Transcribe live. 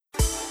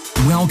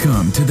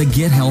Welcome to the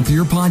Get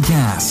Healthier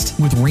podcast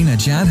with Rena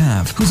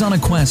Jadhav, who's on a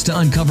quest to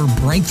uncover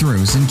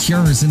breakthroughs and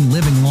cures in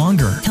living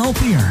longer,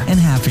 healthier, and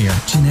happier.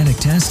 Genetic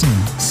testing,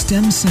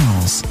 stem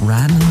cells,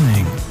 rat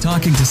milling,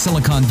 talking to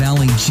Silicon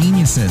Valley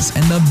geniuses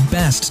and the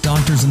best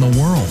doctors in the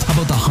world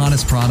about the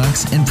hottest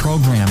products and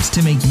programs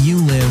to make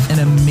you live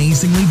an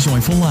amazingly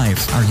joyful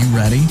life. Are you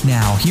ready?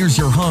 Now, here's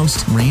your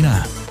host,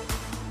 Rena.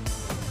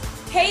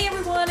 Hey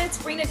everyone,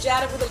 it's Rena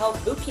Jadhav with the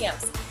Health Boot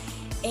Camps.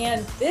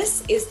 And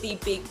this is the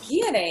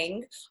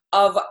beginning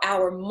of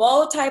our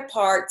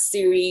multi-part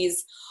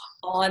series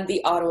on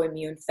the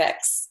autoimmune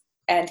fix.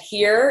 And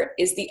here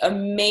is the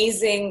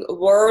amazing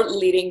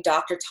world-leading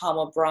Dr. Tom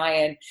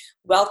O'Brien.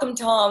 Welcome,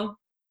 Tom.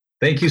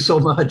 Thank you so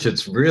much.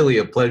 It's really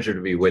a pleasure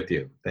to be with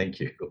you. Thank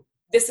you.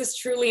 This is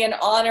truly an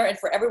honor. And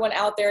for everyone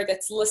out there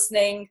that's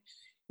listening,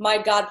 my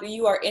God,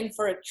 you are in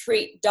for a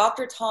treat.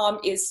 Dr. Tom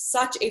is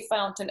such a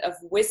fountain of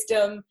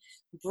wisdom,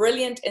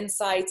 brilliant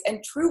insights,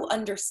 and true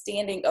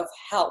understanding of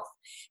health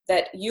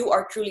that you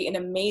are truly in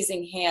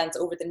amazing hands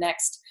over the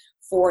next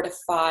 4 to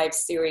 5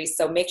 series.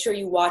 So make sure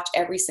you watch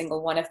every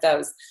single one of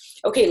those.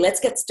 Okay, let's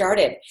get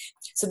started.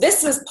 So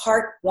this is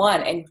part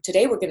 1, and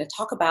today we're going to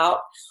talk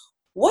about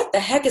what the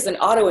heck is an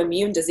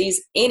autoimmune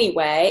disease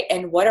anyway,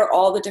 and what are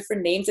all the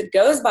different names it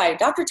goes by.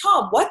 Dr.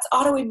 Tom, what's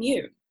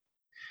autoimmune?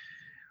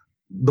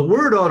 The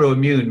word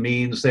autoimmune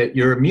means that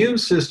your immune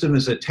system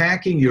is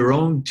attacking your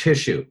own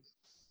tissue.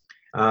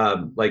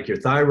 Like your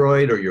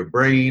thyroid or your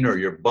brain or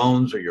your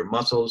bones or your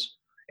muscles.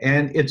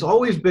 And it's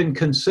always been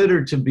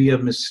considered to be a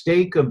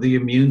mistake of the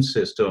immune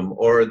system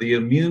or the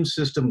immune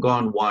system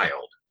gone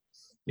wild.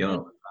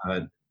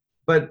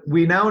 But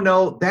we now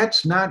know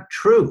that's not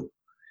true.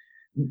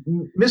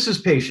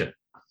 Mrs. Patient,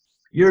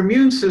 your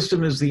immune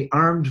system is the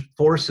armed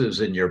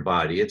forces in your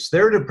body. It's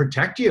there to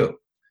protect you.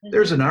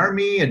 There's an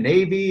Army, a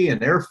Navy,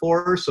 an Air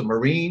Force, a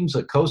Marines,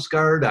 a Coast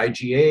Guard,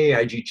 IGA,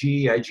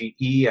 IgG,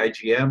 IgE,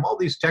 IgM, all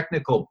these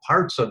technical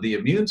parts of the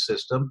immune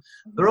system.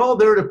 They're all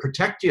there to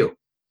protect you.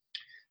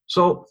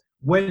 So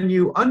when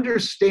you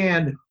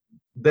understand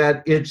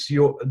that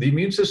the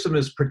immune system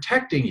is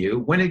protecting you,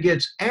 when it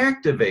gets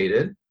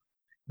activated,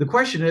 the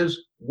question is,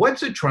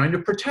 what's it trying to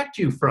protect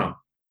you from?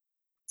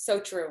 So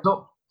true.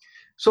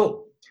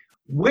 So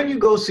when you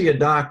go see a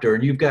doctor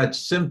and you've got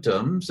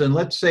symptoms, and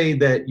let's say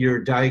that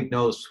you're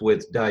diagnosed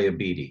with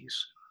diabetes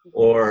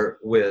or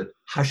with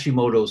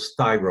Hashimoto's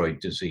thyroid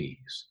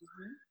disease,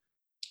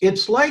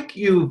 it's like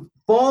you've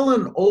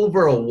fallen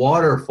over a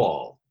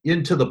waterfall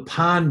into the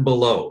pond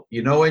below,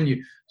 and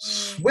you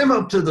swim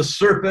up to the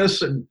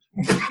surface and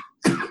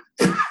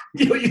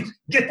you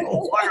get the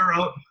water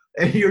out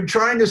and you're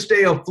trying to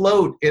stay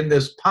afloat in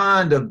this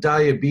pond of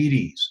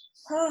diabetes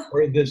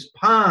or this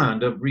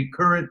pond of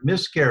recurrent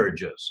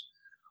miscarriages,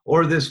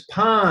 or this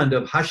pond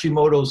of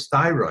Hashimoto's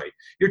thyroid.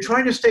 You're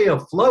trying to stay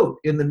afloat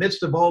in the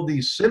midst of all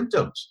these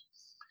symptoms.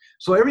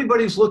 So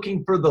everybody's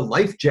looking for the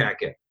life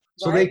jacket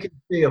so they can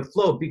stay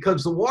afloat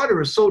because the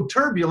water is so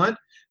turbulent,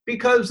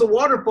 because the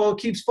waterfall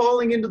keeps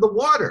falling into the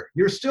water.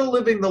 You're still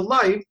living the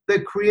life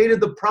that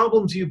created the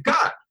problems you've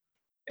got.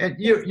 And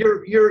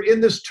you're in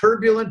this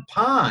turbulent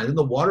pond and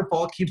the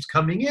waterfall keeps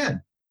coming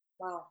in.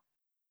 Wow.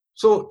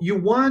 So you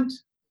want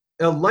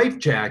a life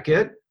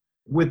jacket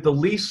with the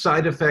least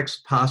side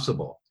effects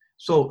possible.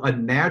 So a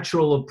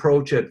natural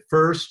approach at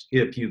first,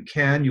 if you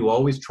can, you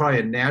always try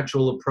a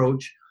natural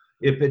approach.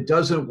 If it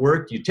doesn't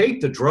work, you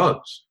take the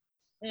drugs.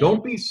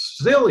 Don't be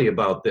silly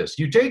about this.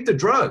 You take the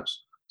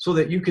drugs so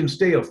that you can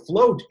stay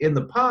afloat in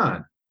the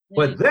pond.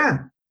 But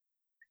then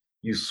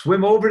you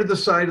swim over to the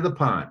side of the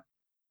pond.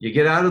 You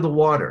get out of the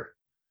water.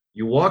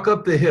 You walk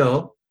up the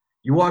hill.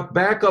 You walk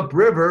back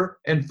upriver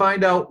and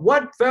find out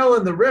what fell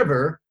in the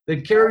river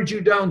that carried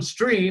you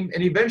downstream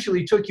and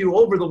eventually took you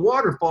over the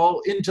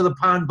waterfall into the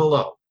pond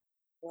below.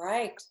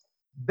 Right.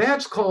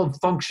 That's called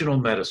functional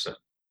medicine.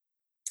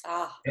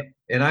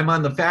 And I'm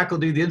on the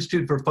faculty of the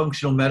Institute for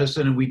Functional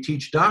Medicine, and we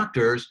teach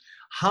doctors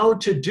how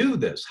to do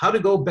this, how to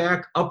go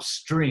back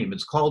upstream.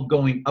 It's called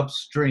going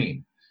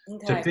upstream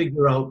to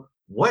figure out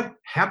what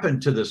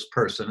happened to this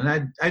person.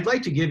 And I'd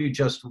like to give you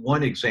just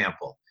one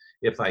example,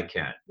 if I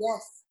can.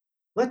 Yes.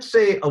 Let's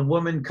say a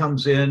woman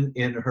comes in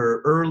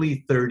her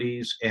early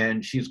 30s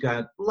and she's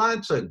got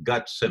lots of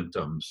gut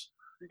symptoms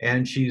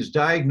and she's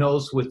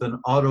diagnosed with an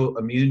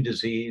autoimmune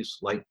disease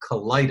like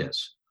colitis.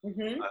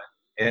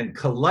 And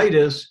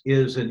colitis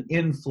is an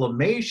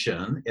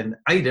inflammation, an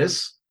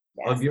itis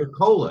of your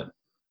colon,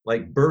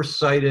 like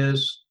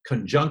bursitis.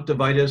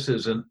 Conjunctivitis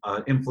is an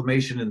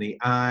inflammation in the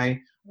eye.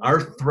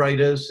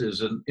 Arthritis is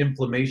an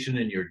inflammation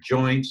in your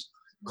joints.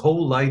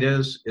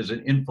 Colitis is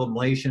an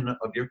inflammation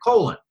of your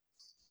colon.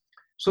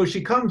 So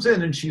she comes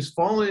in and she's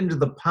fallen into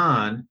the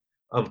pond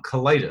of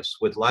colitis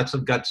with lots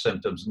of gut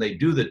symptoms. And they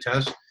do the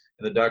test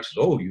and the doctor says,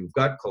 oh, you've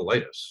got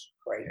colitis.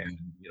 And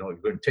you're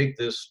going to take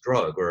this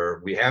drug,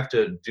 or we have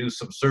to do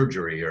some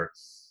surgery.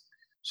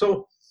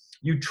 So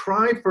you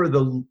try for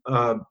the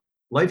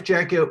life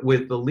jacket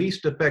with the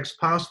least effects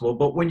possible.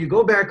 But when you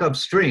go back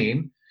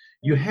upstream,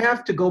 you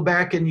have to go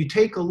back and you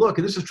take a look.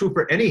 And this is true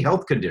for any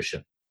health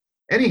condition.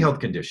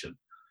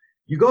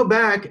 You go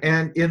back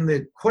and in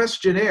the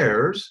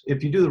questionnaires,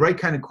 if you do the right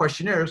kind of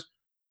questionnaires,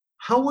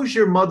 how was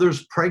your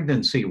mother's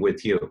pregnancy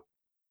with you?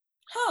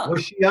 Huh.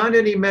 Was she on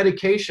any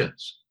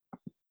medications?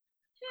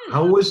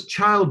 How was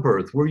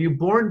childbirth? Were you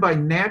born by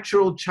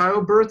natural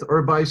childbirth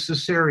or by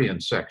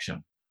cesarean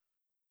section?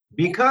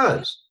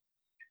 Because,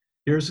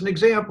 here's an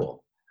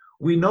example.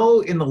 We know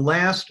in the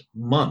last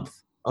month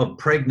of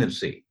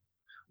pregnancy,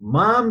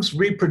 mom's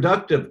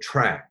reproductive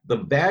tract, the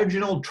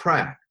vaginal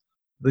tract,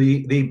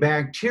 the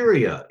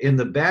bacteria in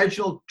the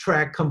vaginal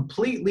tract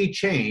completely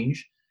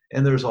change,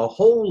 and there's a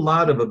whole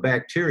lot of a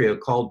bacteria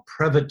called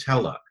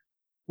Prevotella,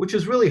 which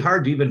is really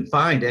hard to even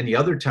find any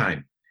other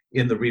time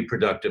in the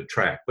reproductive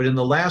tract. But in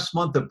the last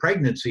month of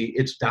pregnancy,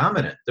 it's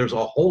dominant. There's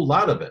a whole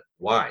lot of it.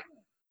 Why?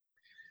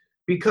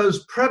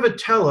 Because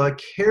Prevotella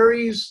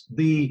carries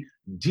the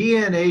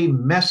DNA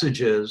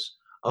messages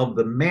of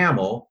the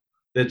mammal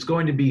that's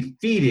going to be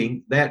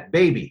feeding that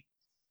baby.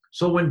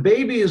 So when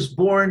baby is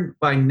born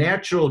by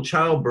natural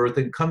childbirth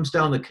and comes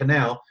down the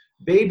canal,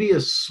 baby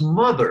is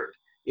smothered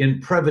in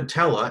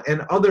Prevotella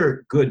and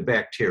other good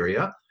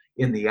bacteria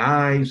in the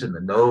eyes, in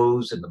the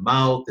nose, in the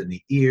mouth, in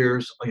the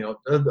ears,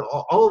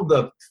 all of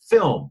the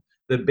film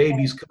that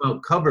babies come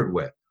out covered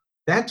with.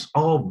 That's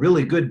all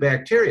really good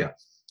bacteria.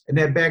 And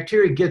that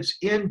bacteria gets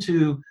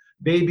into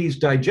baby's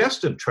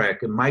digestive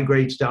tract and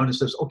migrates down and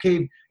says,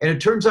 okay, and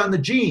it turns on the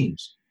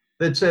genes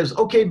that says,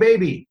 okay,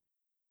 baby,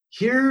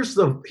 here's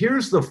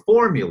the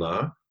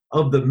formula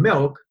of the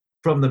milk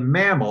from the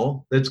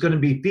mammal that's going to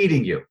be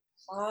feeding you.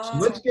 Wow. So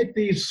let's get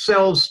these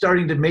cells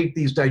starting to make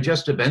these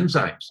digestive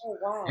enzymes. Oh,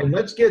 wow. And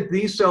let's get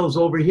these cells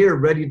over here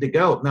ready to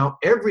go. Now,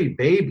 every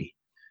baby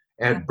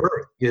at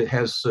birth, it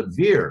has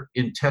severe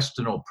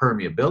intestinal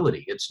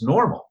permeability. It's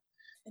normal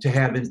to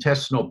have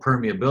intestinal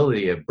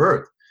permeability at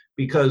birth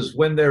because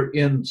when they're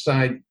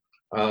inside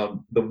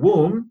the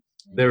womb,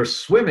 they're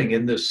swimming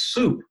in this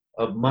soup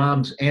of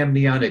mom's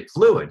amniotic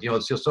fluid.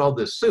 It's just all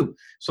this soup.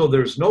 So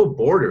there's no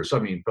borders,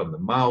 from the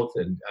mouth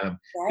and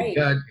the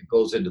gut, it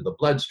goes into the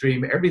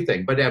bloodstream,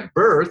 everything. But at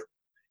birth,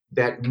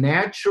 that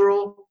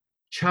natural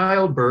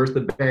childbirth,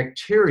 the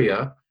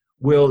bacteria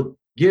will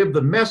give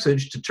the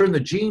message to turn the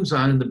genes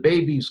on in the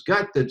baby's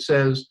gut that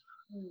says,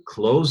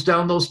 close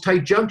down those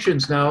tight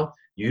junctions now.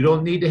 You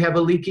don't need to have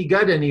a leaky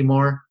gut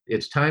anymore.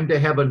 It's time to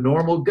have a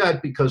normal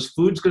gut because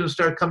food's going to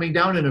start coming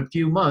down in a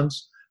few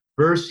months.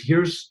 First,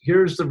 here's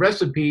the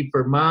recipe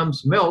for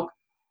mom's milk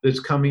that's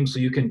coming so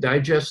you can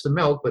digest the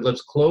milk, but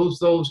let's close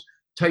those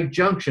tight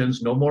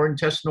junctions. No more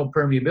intestinal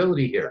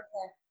permeability here.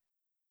 Okay.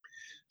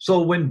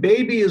 So when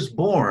baby is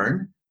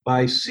born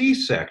by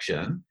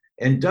C-section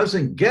and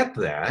doesn't get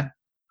that,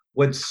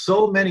 what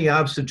so many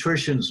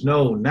obstetricians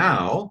know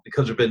now,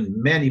 because there have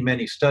been many,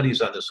 many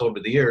studies on this over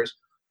the years,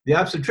 the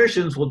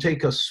obstetricians will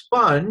take a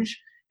sponge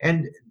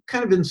and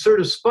kind of insert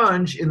a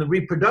sponge in the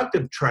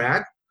reproductive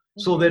tract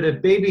so that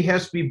if baby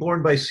has to be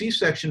born by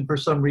C-section for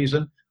some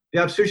reason,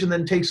 the obstetrician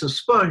then takes a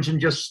sponge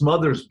and just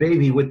smothers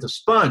baby with the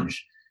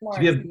sponge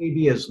to give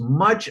baby as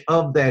much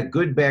of that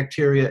good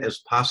bacteria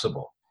as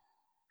possible.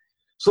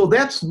 So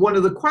that's one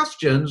of the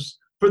questions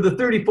for the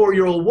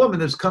 34-year-old woman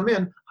that's come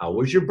in. How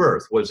was your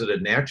birth? Was it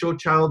a natural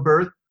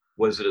childbirth?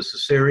 Was it a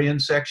cesarean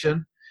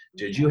section?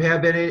 Did you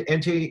have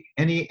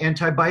any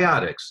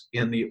antibiotics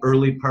in the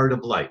early part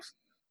of life?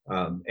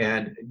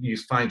 And you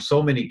find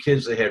so many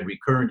kids that had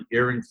recurrent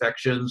ear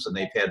infections and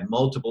they've had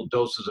multiple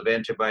doses of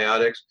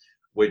antibiotics,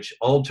 which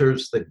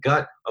alters the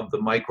gut of the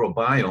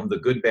microbiome. The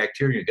good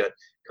bacteria gut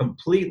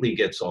completely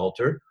gets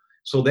altered.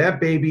 So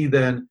that baby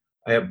then,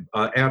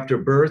 after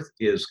birth,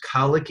 is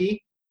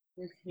colicky.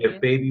 If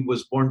baby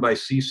was born by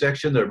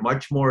C-section, they're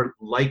much more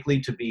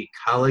likely to be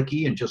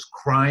colicky and just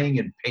crying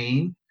in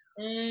pain,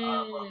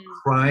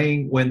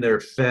 crying when they're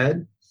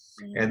fed.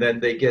 And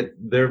then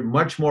they're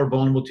much more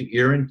vulnerable to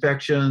ear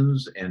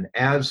infections and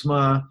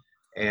asthma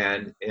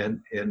and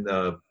in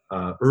the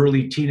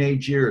early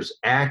teenage years,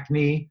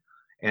 acne.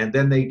 And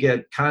then they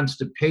get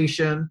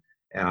constipation,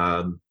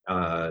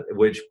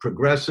 which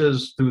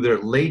progresses through their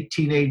late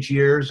teenage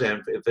years.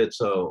 And if it's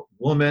a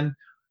woman,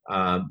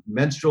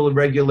 menstrual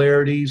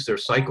irregularities, their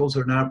cycles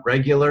are not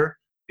regular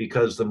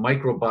because the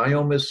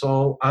microbiome is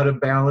so out of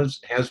balance,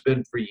 has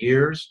been for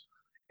years.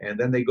 And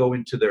then they go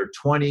into their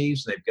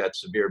 20s, they've got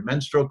severe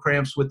menstrual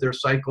cramps with their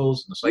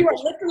cycles. And the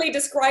cycles. You are literally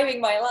describing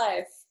my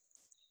life.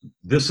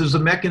 This is a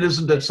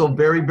mechanism that's so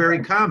very,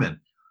 very common.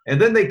 And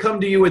then they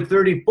come to you at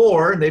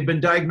 34 and they've been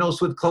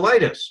diagnosed with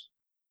colitis.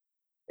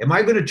 Am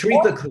I going to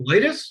treat the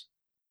colitis?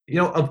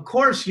 Of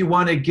course you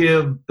want to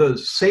give the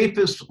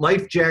safest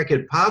life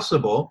jacket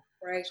possible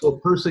so a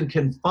person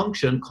can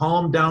function,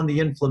 calm down the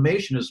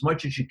inflammation as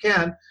much as you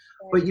can,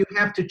 but you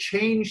have to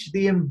change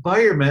the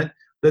environment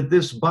that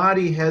this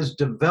body has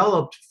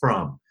developed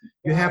from.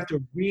 You have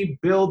to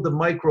rebuild the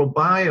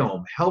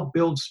microbiome, help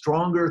build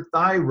stronger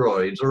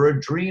thyroids or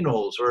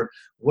adrenals or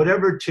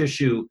whatever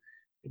tissue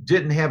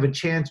didn't have a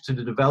chance to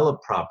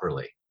develop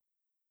properly.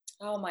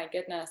 Oh my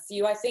goodness.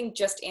 You, I think,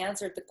 just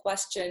answered the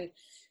question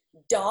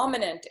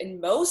dominant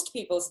in most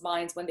people's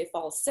minds when they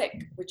fall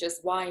sick, which is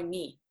why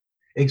me?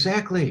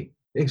 Exactly.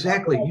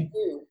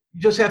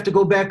 You just have to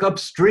go back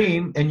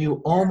upstream, and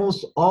you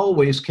almost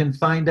always can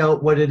find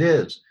out what it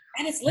is.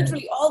 And it's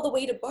literally all the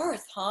way to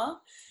birth, huh?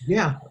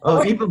 Yeah,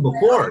 even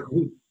before.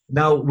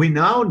 We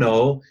now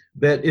know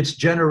that it's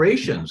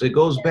generations. It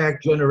goes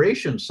back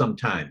generations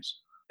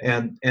sometimes,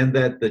 and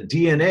that the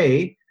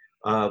DNA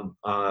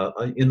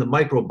in the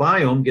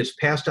microbiome gets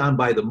passed on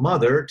by the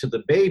mother to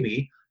the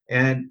baby,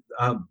 and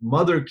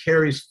mother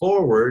carries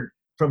forward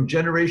from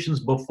generations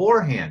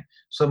beforehand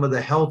some of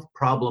the health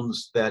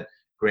problems that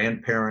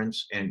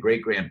grandparents and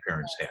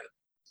great-grandparents had.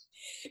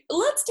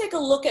 Let's take a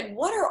look at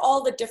what are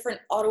all the different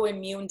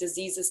autoimmune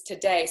diseases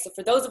today. So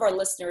for those of our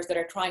listeners that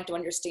are trying to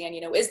understand,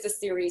 is this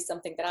series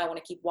something that I want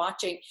to keep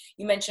watching?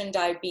 You mentioned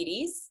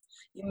diabetes.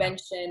 You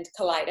mentioned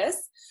colitis.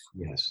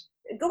 Yes.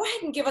 Go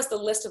ahead and give us the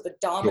list of the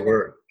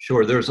dominant.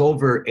 Sure. There's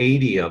over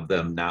 80 of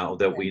them now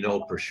that we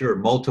know for sure.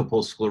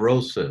 Multiple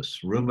sclerosis,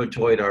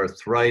 rheumatoid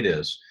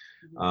arthritis,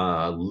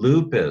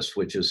 lupus,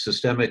 which is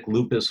systemic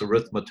lupus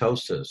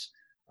erythematosus,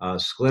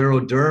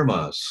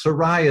 scleroderma,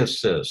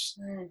 psoriasis,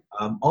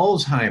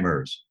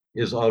 Alzheimer's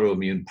is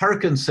autoimmune,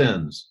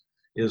 Parkinson's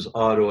is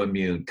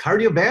autoimmune,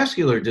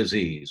 cardiovascular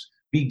disease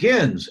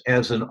begins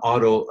as an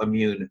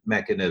autoimmune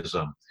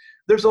mechanism.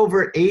 There's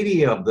over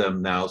 80 of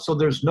them now, so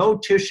there's no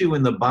tissue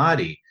in the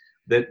body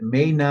that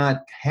may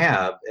not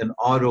have an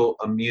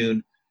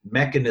autoimmune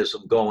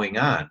mechanism going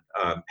on.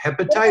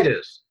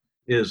 Hepatitis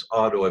is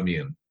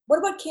autoimmune. What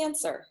about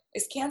cancer?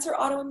 Is cancer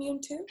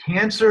autoimmune too?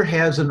 Cancer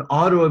has an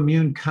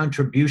autoimmune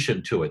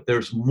contribution to it.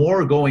 There's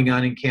more going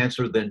on in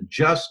cancer than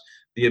just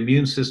the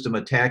immune system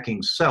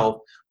attacking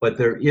self, but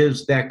there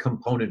is that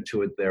component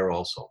to it there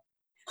also.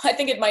 I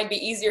think it might be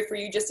easier for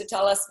you just to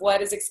tell us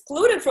what is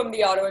excluded from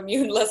the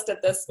autoimmune list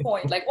at this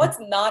point. Like what's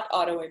not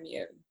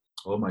autoimmune?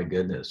 Oh my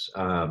goodness.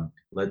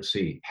 Let's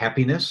see.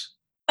 Happiness.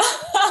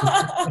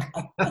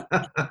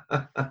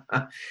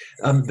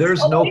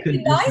 There's no it'd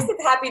be nice if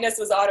happiness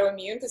was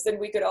autoimmune, because then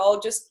we could all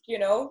just,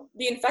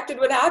 be infected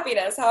with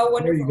happiness. How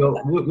wonderful. There you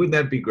go. Wouldn't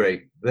that be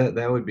great?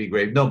 That would be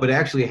great. No, but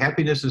actually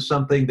happiness is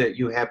something that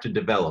you have to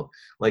develop,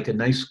 like a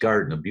nice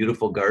garden, a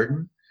beautiful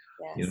garden.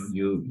 Yes.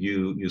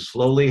 You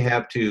slowly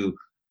have to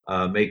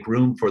make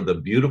room for the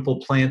beautiful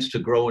plants to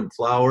grow and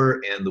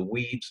flower and the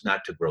weeds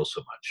not to grow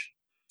so much.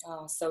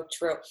 Oh, so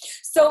true.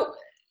 So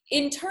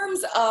in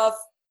terms of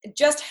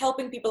just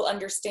helping people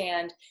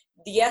understand,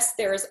 yes,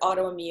 there is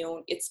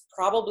autoimmune. It's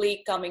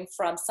probably coming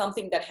from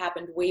something that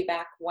happened way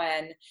back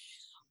when.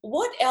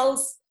 What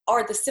else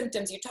are the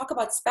symptoms? You talk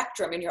about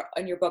spectrum in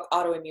your book,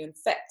 Autoimmune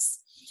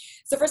Fix.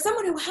 So for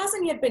someone who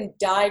hasn't yet been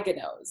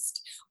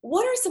diagnosed,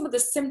 what are some of the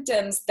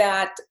symptoms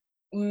that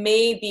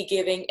may be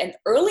giving an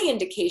early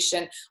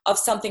indication of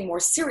something more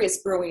serious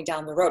brewing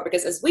down the road?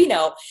 Because as we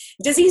know,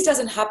 disease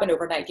doesn't happen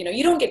overnight.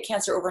 You don't get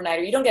cancer overnight,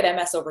 or you don't get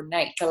MS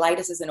overnight.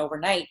 Colitis isn't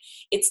overnight.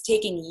 It's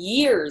taking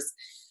years.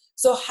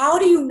 So how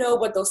do you know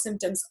what those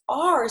symptoms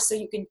are so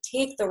you can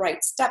take the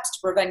right steps to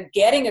prevent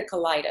getting a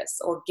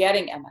colitis or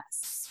getting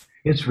MS?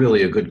 It's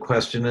really a good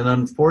question. And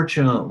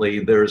unfortunately,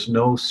 there's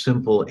no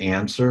simple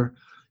answer.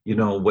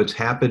 What's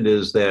happened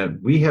is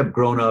that we have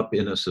grown up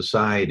in a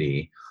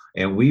society,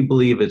 and we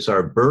believe it's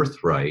our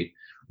birthright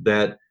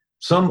that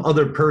some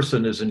other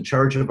person is in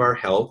charge of our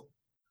health.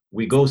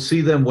 We go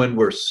see them when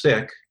we're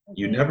sick.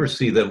 You never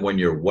see them when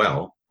you're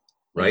well,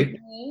 right?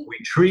 We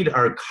treat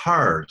our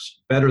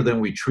cars better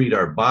than we treat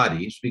our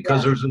bodies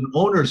because there's an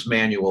owner's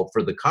manual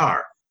for the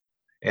car.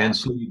 And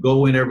so you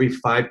go in every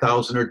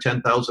 5,000 or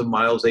 10,000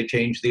 miles, they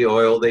change the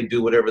oil, they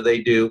do whatever they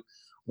do.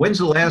 When's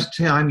the last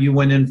time you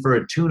went in for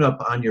a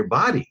tune-up on your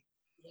body?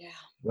 Yeah.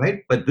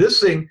 Right? But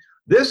this thing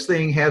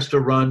has to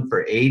run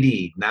for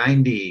 80,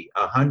 90,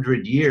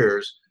 100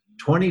 years,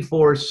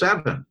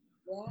 24/7.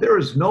 Yeah. There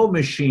is no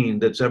machine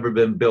that's ever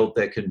been built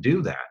that can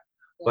do that.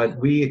 Yeah. But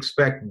we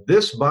expect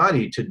this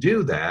body to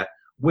do that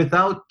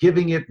without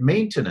giving it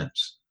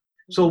maintenance.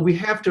 So we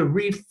have to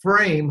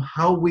reframe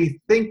how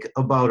we think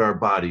about our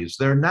bodies.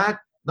 They're not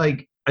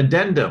like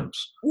addendums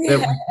that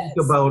we think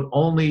about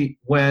only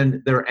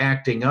when they're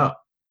acting up.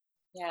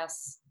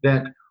 Yes.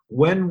 That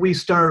when we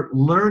start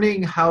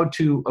learning how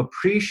to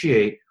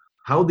appreciate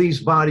how these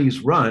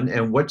bodies run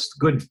and what's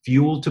good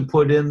fuel to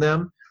put in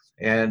them,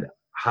 and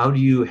how do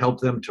you help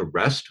them to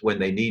rest when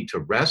they need to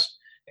rest,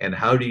 and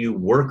how do you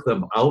work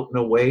them out in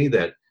a way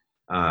that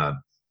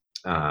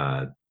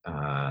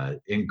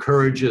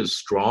encourages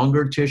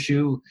stronger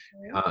tissue,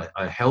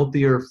 a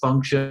healthier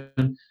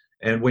function.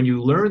 And when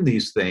you learn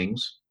these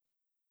things,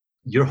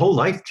 your whole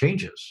life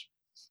changes.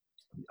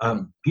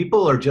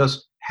 People are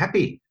just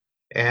happy,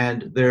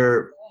 and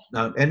they're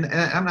and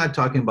I'm not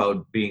talking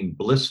about being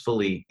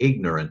blissfully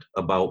ignorant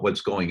about what's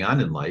going on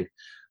in life,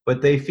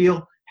 but they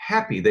feel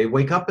happy. They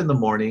wake up in the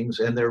mornings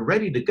and they're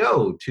ready to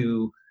go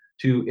to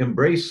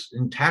embrace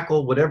and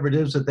tackle whatever it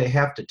is that they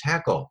have to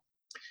tackle.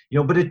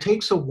 But it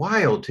takes a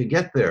while to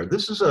get there.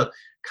 This is a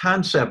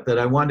concept that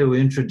I want to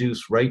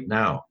introduce right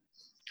now.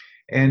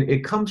 And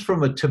it comes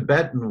from a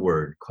Tibetan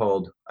word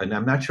called, and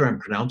I'm not sure I'm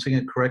pronouncing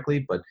it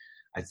correctly, but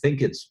I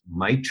think it's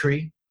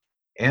Maitri,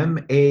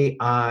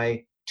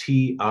 Maitri.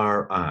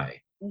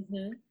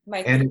 Mm-hmm.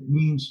 And it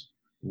means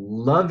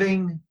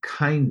loving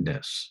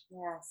kindness,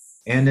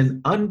 Yes. and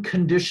an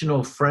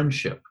unconditional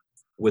friendship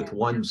with Yeah.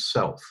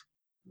 oneself.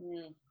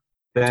 Mm.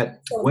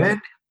 That So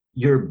when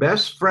your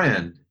best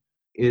friend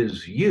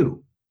is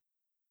you,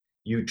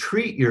 you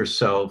treat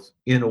yourself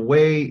in a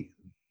way,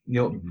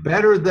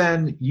 better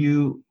than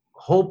you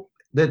hope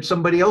that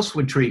somebody else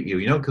would treat you,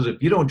 because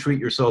if you don't treat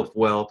yourself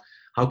well,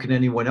 how can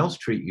anyone else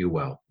treat you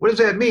well? What does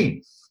that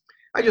mean?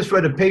 I just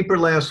read a paper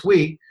last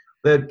week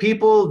that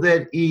people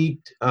that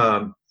eat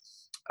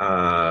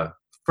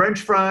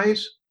French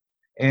fries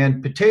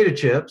and potato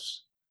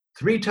chips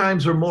 3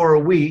 times or more a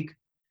week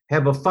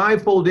have a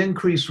 5-fold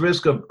increased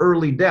risk of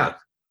early death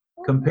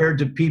compared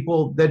to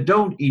people that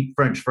don't eat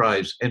French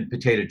fries and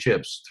potato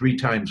chips 3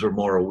 times or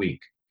more a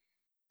week.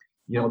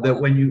 That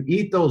when you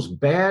eat those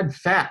bad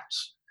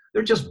fats,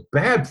 they're just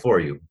bad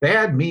for you.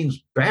 Bad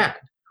means bad.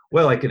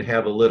 Well, I can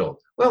have a little.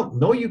 Well,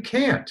 no, you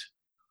can't.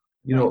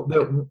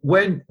 That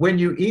when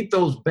you eat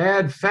those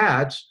bad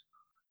fats,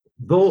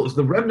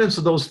 the remnants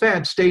of those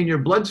fats stay in your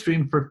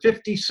bloodstream for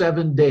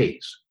 57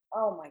 days.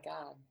 Oh my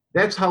God.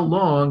 That's how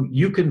long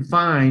you can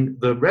find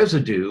the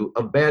residue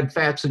of bad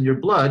fats in your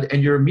blood,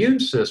 and your immune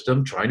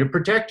system, trying to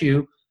protect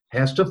you,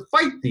 has to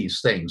fight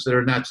these things that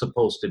are not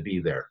supposed to be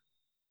there.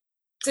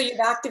 So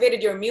you've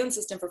activated your immune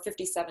system for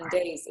 57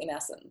 days, in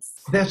essence.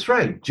 That's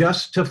right,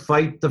 just to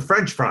fight the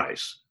French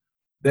fries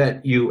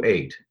that you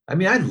ate. I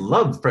mean, I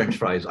love French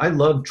fries. I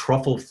love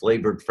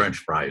truffle-flavored French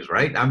fries,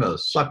 right? I'm a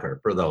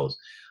sucker for those.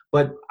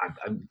 But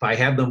if I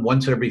have them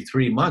once every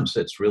 3 months,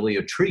 it's really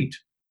a treat.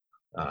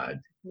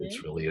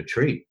 It's really a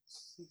treat.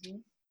 Mm-hmm.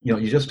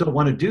 You just don't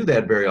want to do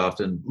that very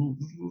often.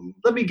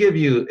 Let me give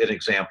you an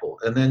example.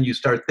 And then you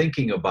start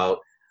thinking about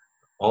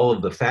all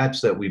of the fats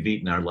that we've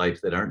eaten in our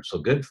life that aren't so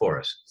good for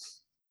us.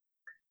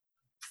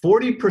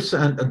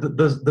 40%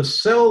 of the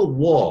cell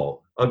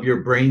wall of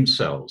your brain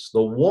cells,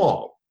 the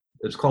wall,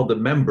 it's called the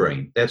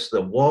membrane. That's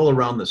the wall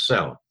around the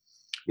cell,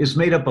 is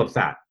made up of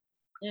fat.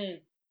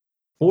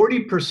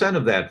 40%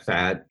 of that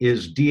fat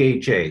is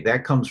DHA.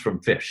 That comes from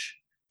fish.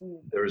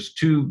 There's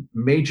 2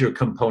 major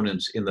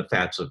components in the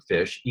fats of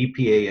fish,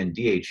 EPA and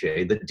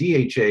DHA. The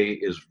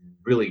DHA is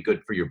really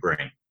good for your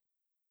brain.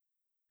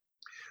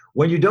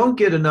 When you don't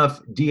get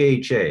enough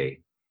DHA,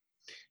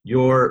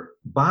 your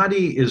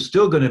body is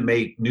still going to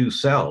make new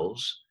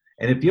cells.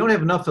 And if you don't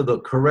have enough of the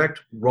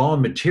correct raw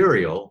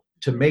material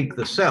to make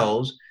the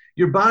cells,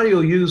 your body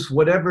will use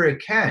whatever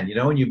it can,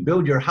 and you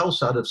build your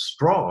house out of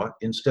straw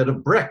instead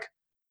of brick,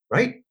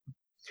 right?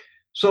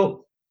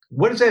 So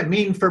what does that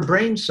mean for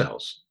brain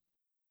cells?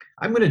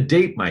 I'm going to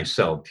date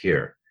myself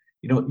here.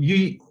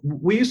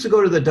 We used to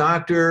go to the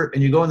doctor,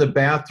 and you go in the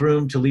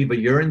bathroom to leave a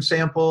urine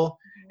sample,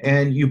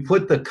 and you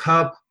put the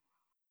cup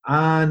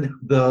on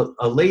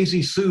a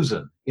Lazy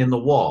Susan in the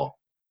wall.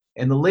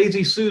 And the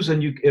Lazy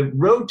Susan, it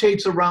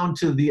rotates around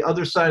to the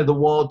other side of the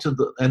wall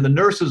and the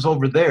nurse is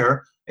over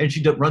there, and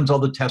she runs all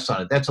the tests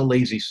on it. That's a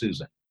Lazy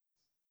Susan.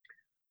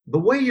 The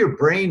way your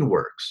brain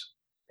works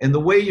and the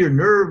way your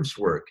nerves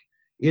work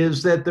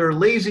is that there are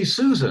Lazy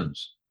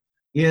Susans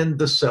in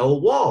the cell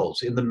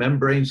walls, in the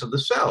membranes of the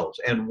cells.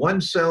 And one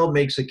cell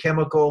makes a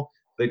chemical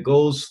that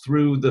goes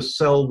through the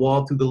cell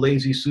wall, through the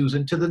Lazy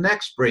Susan, to the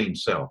next brain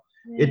cell.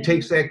 It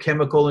takes that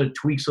chemical and it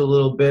tweaks a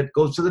little bit,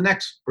 goes to the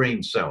next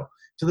brain cell,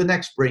 to the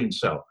next brain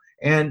cell.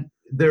 And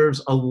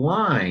there's a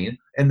line,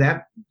 and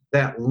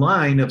that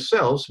line of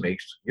cells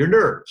makes your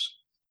nerves.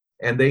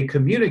 And they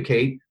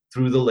communicate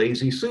through the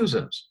Lazy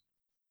Susans.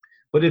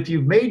 But if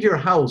you've made your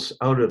house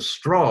out of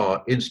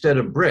straw instead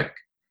of brick,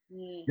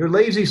 your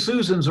Lazy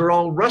Susans are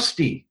all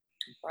rusty.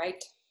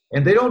 Right.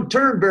 And they don't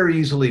turn very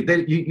easily.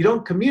 You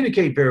don't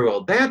communicate very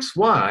well. That's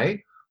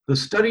why the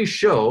studies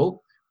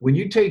show when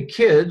you take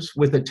kids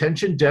with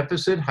attention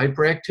deficit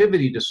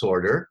hyperactivity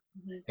disorder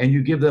and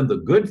you give them the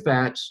good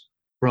fats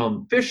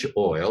from fish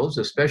oils,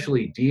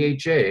 especially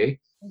DHA,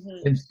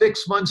 in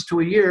 6 months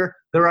to a year,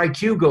 their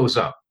IQ goes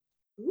up.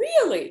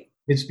 Really?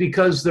 It's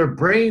because their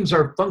brains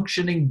are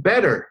functioning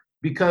better,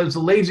 because the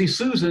Lazy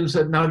Susans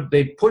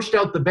they pushed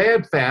out the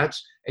bad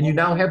fats, and you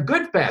now have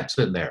good fats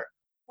in there.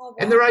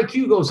 And their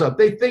IQ goes up.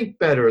 They think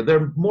better.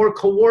 They're more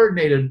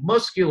coordinated,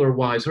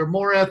 muscular-wise. They're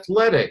more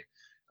athletic.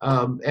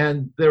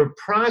 And their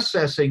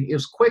processing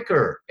is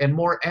quicker and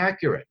more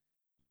accurate.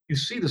 You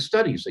see the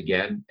studies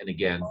again and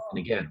again and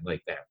again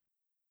like that.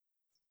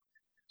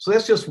 So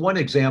that's just one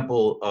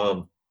example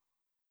of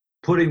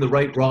putting the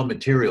right raw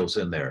materials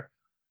in there.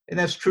 And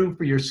that's true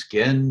for your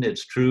skin.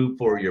 It's true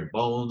for your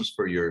bones,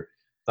 for your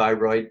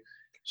thyroid.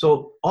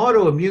 So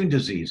autoimmune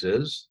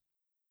diseases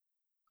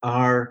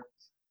are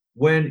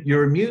when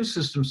your immune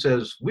system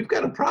says, we've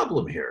got a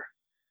problem here.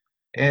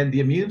 And the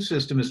immune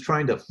system is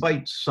trying to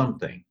fight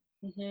something.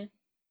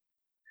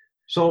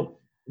 So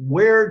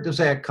where does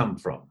that come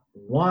from?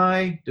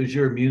 Why does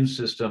your immune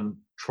system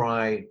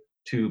try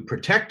to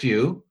protect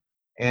you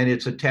and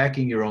it's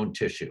attacking your own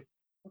tissue?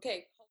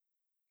 Okay.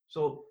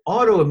 So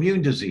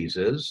autoimmune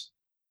diseases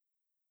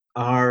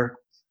are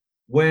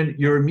when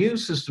your immune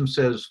system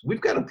says,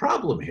 we've got a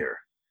problem here.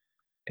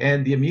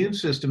 And the immune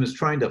system is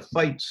trying to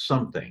fight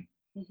something.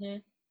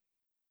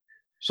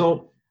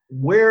 So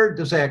where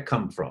does that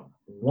come from?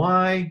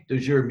 Why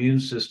does your immune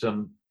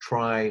system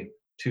try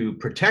to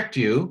protect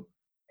you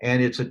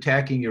and it's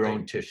attacking your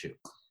own tissue?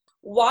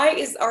 Why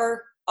is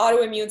our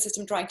autoimmune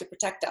system trying to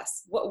protect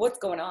us? What's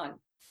going on?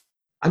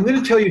 I'm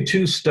going to tell you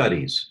two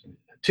studies,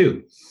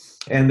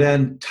 and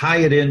then tie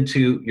it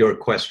into your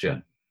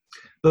question.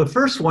 The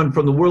first one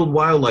from the World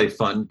Wildlife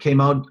Fund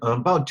came out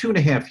about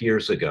 2.5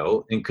 years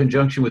ago in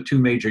conjunction with two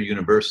major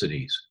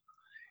universities.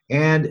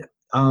 And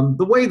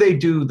the way they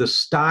do the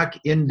stock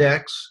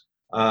index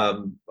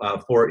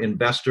for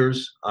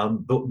investors,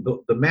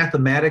 the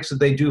mathematics that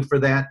they do for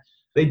that,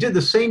 they did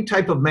the same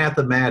type of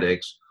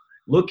mathematics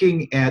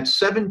looking at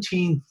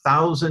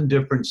 17,000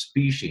 different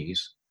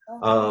species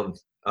of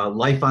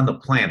life on the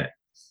planet,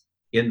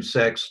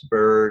 insects,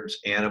 birds,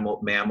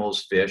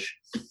 mammals, fish.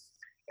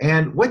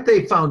 And what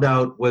they found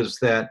out was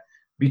that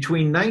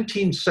between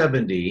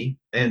 1970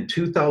 and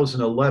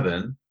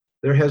 2011,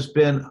 there has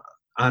been,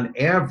 on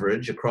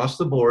average, across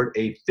the board,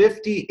 a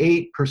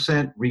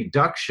 58%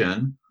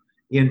 reduction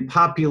in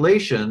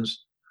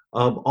populations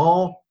of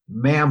all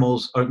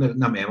mammals, or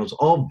not mammals,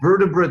 all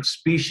vertebrate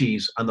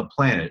species on the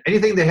planet.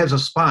 Anything that has a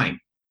spine.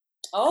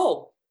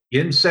 Oh.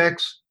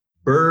 Insects,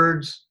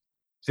 birds,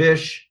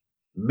 fish,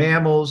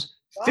 mammals.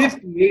 Wow.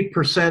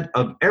 58%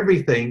 of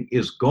everything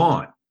is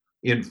gone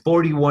in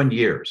 41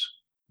 years.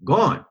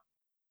 Gone.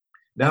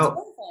 Now,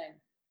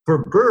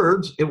 for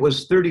birds, it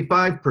was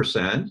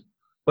 35%,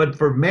 but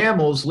for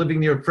mammals living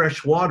near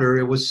fresh water,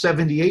 it was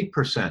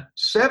 78%.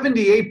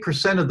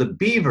 78% of the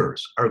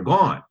beavers are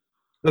gone.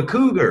 The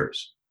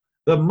cougars,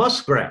 the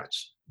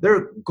muskrats,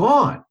 they're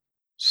gone.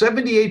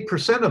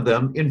 78% of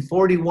them in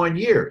 41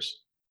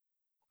 years.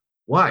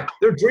 Why?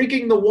 They're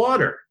drinking the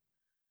water.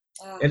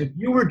 And if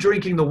you were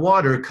drinking the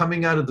water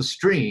coming out of the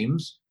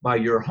streams by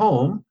your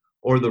home,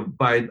 or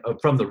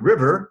from the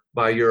river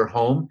by your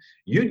home,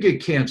 you'd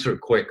get cancer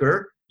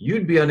quicker.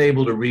 You'd be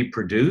unable to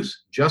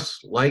reproduce,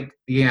 just like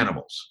the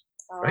animals,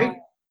 right?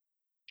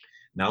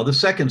 Now the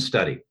second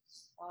study.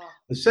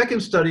 The second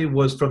study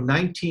was from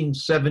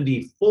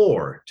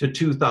 1974 to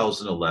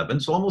 2011,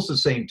 so almost the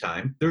same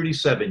time,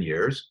 37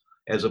 years,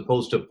 as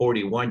opposed to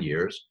 41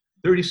 years,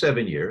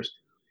 37 years.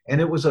 And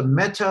it was a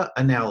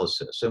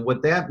meta-analysis. And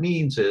what that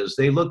means is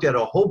they looked at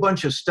a whole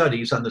bunch of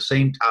studies on the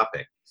same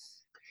topic.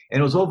 And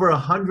it was over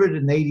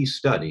 180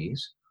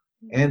 studies,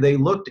 and they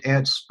looked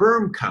at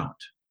sperm count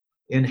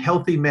in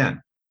healthy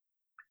men,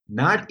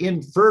 not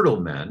infertile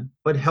men,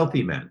 but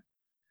healthy men.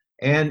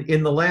 And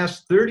in the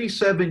last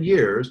 37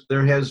 years,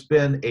 there has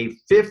been a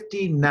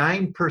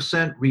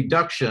 59%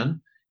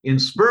 reduction in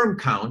sperm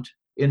count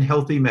in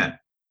healthy men.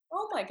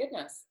 Oh my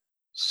goodness.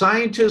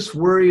 Scientists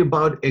worry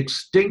about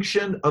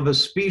extinction of a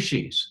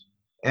species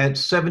at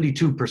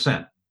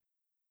 72%.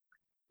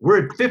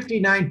 We're at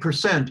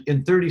 59%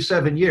 in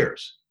 37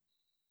 years.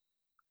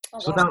 Oh,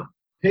 so wow. Now,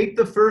 take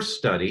the first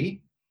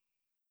study,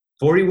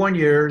 41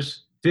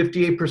 years,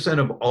 58%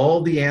 of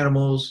all the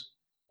animals,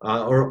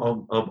 or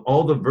of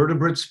all the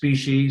vertebrate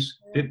species,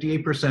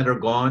 58% are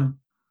gone,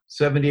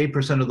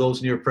 78% of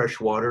those near fresh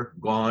water,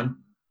 gone.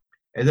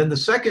 And then the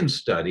second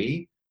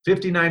study,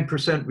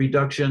 59%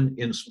 reduction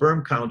in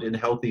sperm count in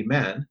healthy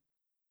men,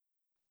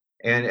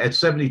 and at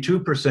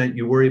 72%,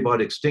 you worry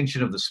about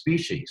extinction of the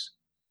species.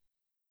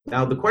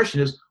 Now, the question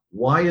is,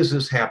 why is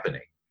this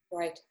happening?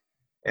 Right.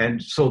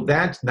 And so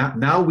that's not,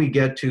 now we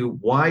get to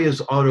why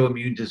is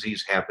autoimmune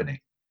disease happening?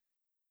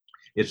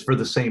 It's for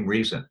the same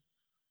reason.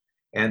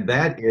 And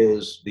that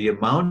is the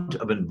amount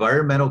of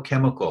environmental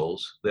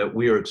chemicals that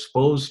we are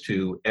exposed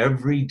to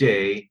every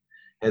day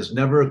has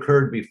never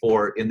occurred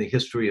before in the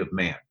history of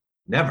man.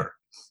 Never.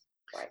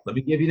 Right. Let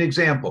me give you an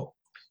example.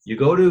 You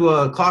go to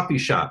a coffee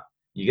shop,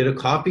 you get a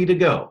coffee to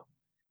go,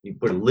 you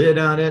put a lid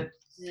on it.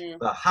 Yeah.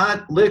 The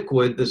hot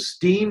liquid, the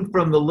steam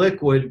from the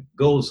liquid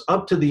goes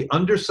up to the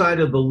underside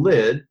of the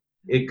lid,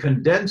 it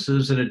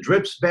condenses and it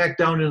drips back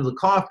down into the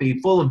coffee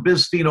full of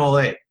bisphenol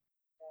A. Yeah.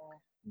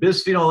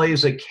 Bisphenol A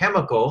is a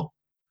chemical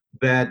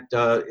that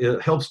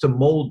it helps to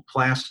mold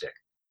plastic.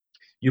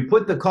 You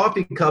put the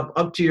coffee cup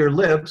up to your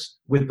lips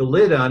with the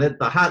lid on it,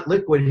 the hot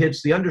liquid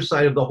hits the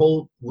underside of the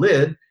whole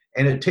lid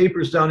and it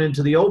tapers down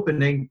into the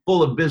opening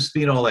full of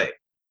bisphenol A.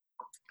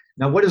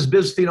 Now, what does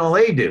bisphenol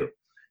A do?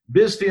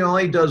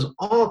 Bisphenol A does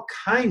all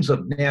kinds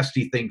of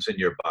nasty things in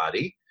your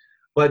body,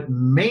 but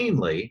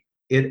mainly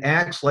it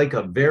acts like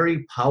a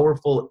very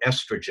powerful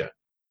estrogen.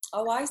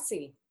 Oh, I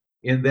see.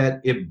 In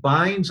that it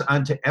binds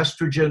onto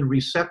estrogen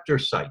receptor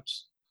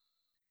sites.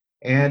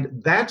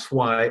 And that's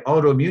why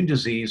autoimmune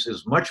disease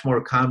is much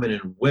more common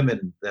in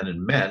women than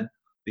in men.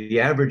 The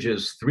average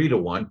is 3 to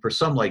 1. For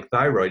some like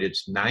thyroid,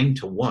 it's 9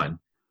 to 1.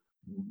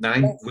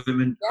 9 yes.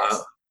 Women,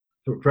 yes.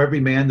 For every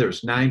man,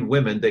 there's 9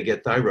 women that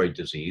get thyroid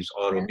disease,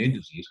 autoimmune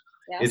disease.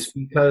 Yes. It's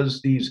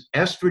because these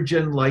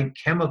estrogen-like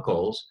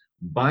chemicals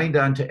bind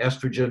onto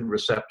estrogen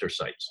receptor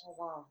sites. Oh,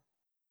 wow.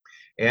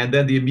 And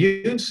then the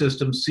immune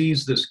system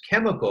sees this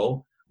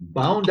chemical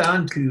bound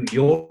onto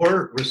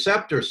your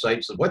receptor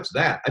sites. What's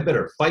that? I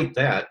better fight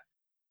that.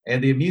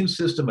 And the immune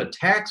system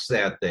attacks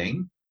that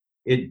thing.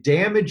 It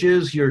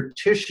damages your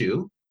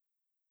tissue.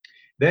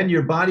 Then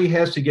your body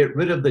has to get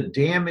rid of the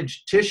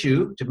damaged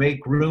tissue to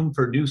make room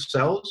for new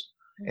cells.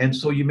 And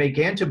so you make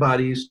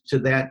antibodies to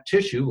that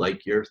tissue,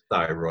 like your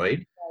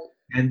thyroid.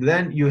 And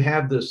then you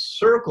have this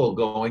circle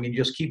going and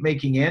you just keep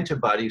making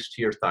antibodies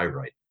to your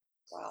thyroid.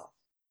 Wow.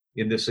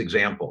 In this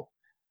example.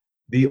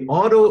 The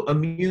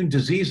autoimmune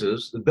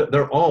diseases,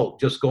 they're all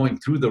just going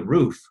through the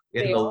roof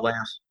in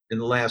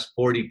the last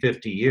 40,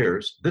 50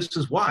 years. This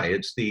is why.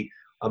 It's the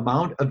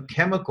amount of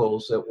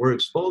chemicals that we're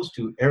exposed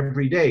to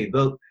every day.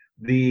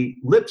 The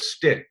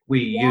lipstick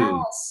we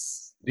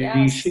use,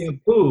 the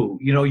shampoo,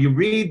 you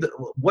read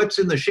what's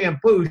in the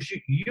shampoos,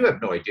 you have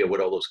no idea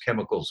what all those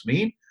chemicals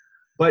mean,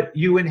 but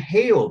you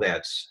inhale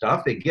that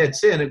stuff, it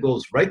gets in, it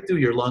goes right through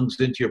your lungs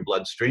into your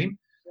bloodstream.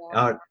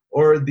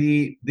 Or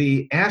the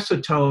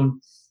acetone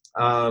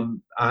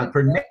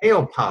for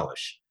nail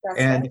polish.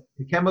 And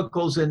the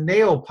chemicals in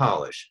nail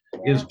polish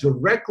is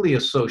directly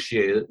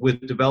associated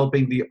with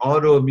developing the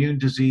autoimmune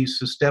disease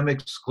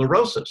systemic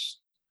sclerosis.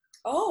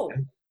 Oh.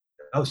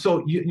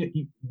 So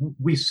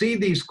we see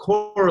these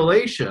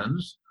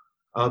correlations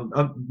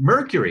of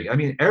mercury. I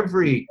mean,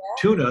 every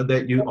tuna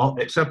that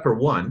except for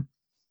one,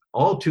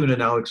 all tuna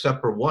now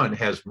except for one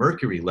has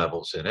mercury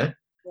levels in it.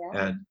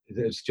 And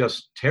it's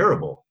just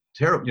terrible,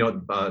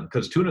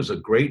 because tuna is a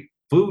great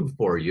food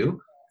for you,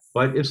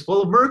 but it's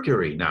full of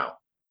mercury now.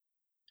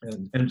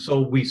 And so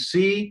we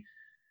see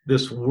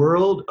this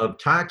world of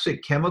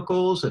toxic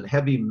chemicals and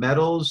heavy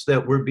metals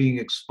that we're being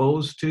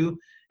exposed to,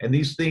 and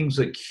these things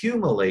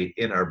accumulate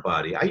in our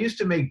body. I used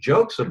to make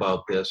jokes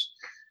about this,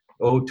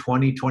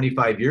 20,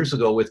 25 years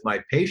ago with my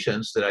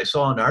patients, that I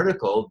saw an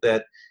article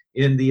that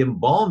in the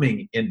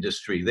embalming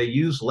industry, they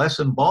use less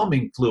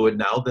embalming fluid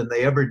now than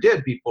they ever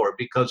did before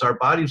because our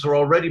bodies are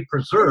already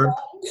preserved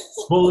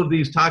full of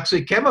these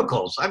toxic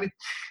chemicals. I mean,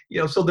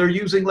 so they're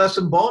using less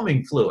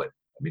embalming fluid.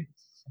 I mean,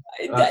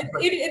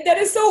 that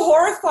is so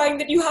horrifying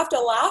that you have to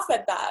laugh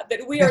at that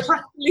we are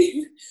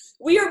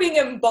we are being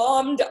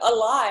embalmed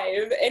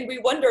alive, and we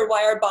wonder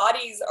why our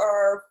bodies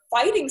are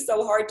fighting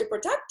so hard to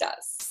protect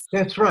us.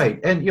 That's right.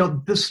 And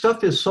this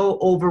stuff is so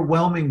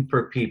overwhelming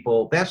for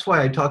people. That's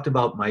why I talked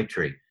about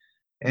Maitri.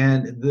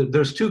 And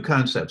there's two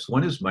concepts.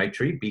 One is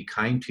Maitri, be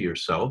kind to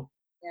yourself.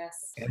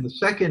 Yes. And the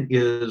second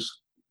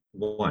is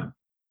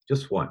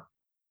just one.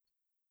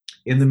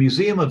 In the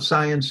Museum of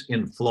Science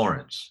in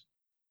Florence,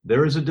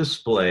 there is a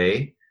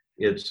display.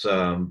 It's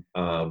a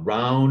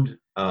round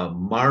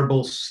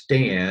marble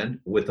stand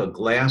with a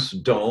glass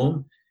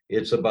dome.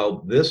 It's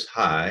about this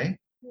high,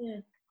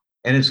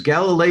 and it's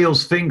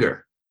Galileo's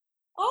finger.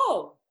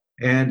 Oh.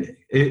 And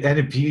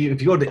if you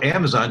go to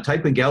Amazon,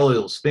 type in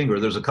Galileo's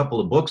finger, there's a couple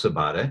of books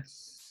about it.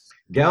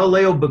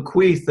 Galileo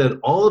bequeathed that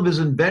all of his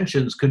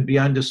inventions could be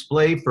on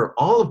display for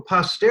all of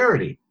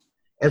posterity,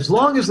 as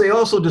long as they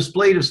also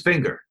displayed his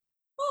finger.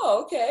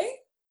 Oh, okay.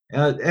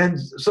 And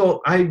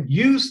so I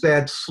used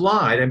that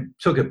slide and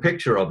took a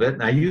picture of it,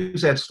 and I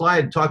use that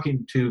slide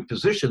talking to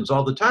physicians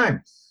all the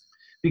time,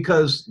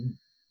 because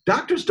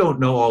doctors don't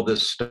know all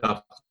this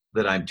stuff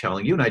that I'm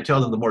telling you, and I tell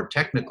them the more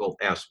technical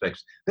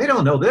aspects. They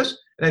don't know this,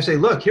 and I say,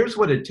 look, here's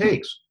what it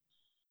takes.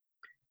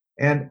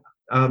 And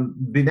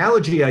the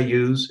analogy I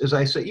use is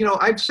I say,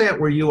 I've sat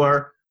where you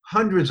are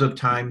hundreds of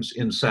times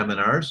in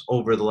seminars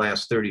over the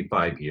last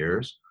 35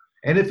 years,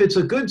 and if it's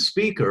a good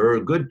speaker or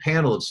a good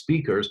panel of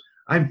speakers,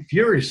 I'm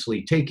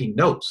furiously taking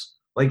notes,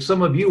 like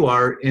some of you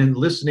are in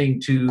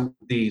listening to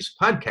these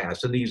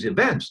podcasts and these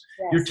events.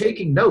 Yes. You're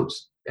taking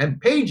notes and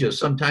pages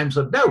sometimes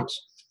of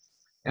notes.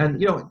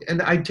 And,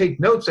 and I take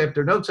notes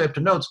after notes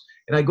after notes,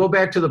 and I go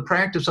back to the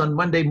practice on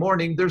Monday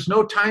morning. There's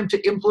no time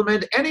to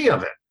implement any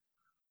of it.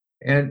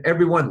 And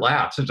everyone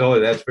laughs. It's, oh,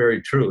 that's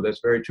very true. That's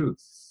very true.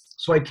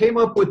 So I came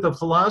up with the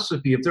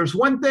philosophy, if there's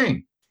one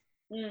thing,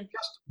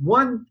 just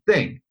one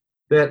thing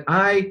that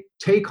I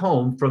take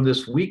home from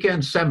this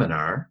weekend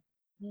seminar,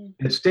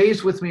 it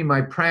stays with me in my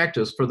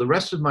practice for the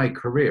rest of my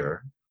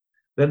career,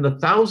 then the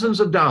thousands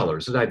of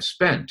dollars that I've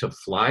spent to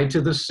fly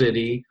to the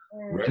city,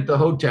 rent the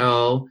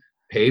hotel,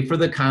 pay for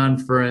the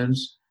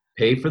conference,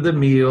 pay for the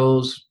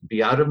meals,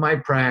 be out of my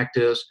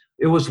practice,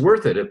 it was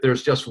worth it. If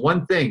there's just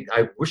one thing,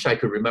 I wish I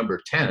could remember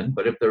 10,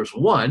 but if there's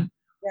one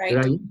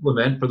that I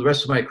implement for the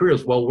rest of my career,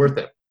 it's well worth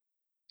it.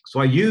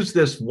 So I use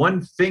this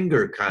one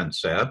finger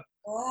concept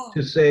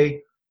to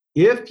say,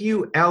 if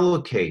you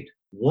allocate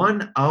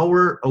 1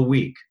 hour a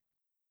week,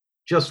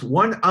 just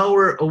 1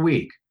 hour a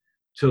week,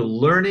 to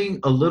learning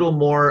a little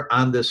more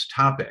on this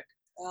topic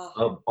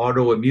of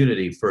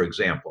autoimmunity, for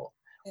example,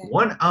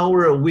 1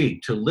 hour a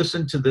week to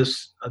listen to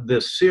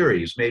this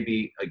series,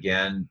 maybe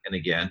again and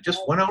again,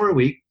 just 1 hour a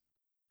week,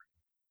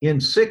 in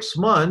 6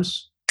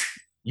 months,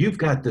 you've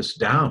got this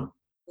down.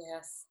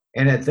 Yes.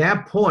 And at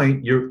that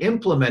point, you're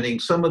implementing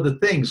some of the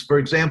things. For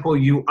example,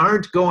 you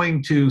aren't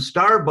going to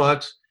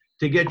Starbucks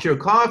to get your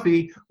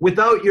coffee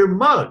without your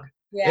mug.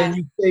 Yes. And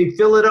you say,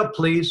 fill it up,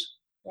 please.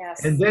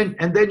 Yes. And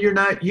then you're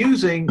not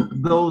using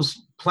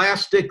those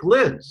plastic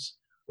lids,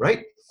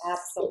 right?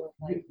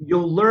 Absolutely.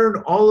 You'll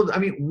learn all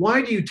of,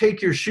 why do you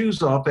take your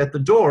shoes off at the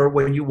door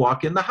when you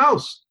walk in the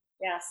house?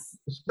 Yes.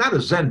 It's not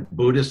a Zen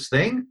Buddhist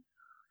thing.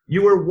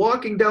 You were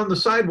walking down the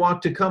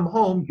sidewalk to come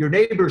home. Your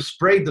neighbor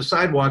sprayed the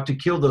sidewalk to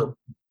kill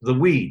the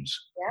weeds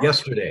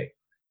yesterday.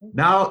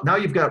 Now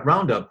you've got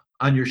Roundup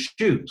on your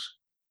shoes.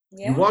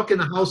 You walk in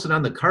the house and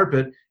on the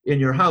carpet in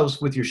your house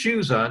with your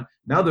shoes on.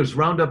 Now there's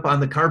Roundup on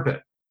the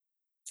carpet.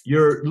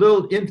 Your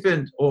little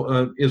infant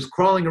is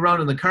crawling around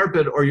in the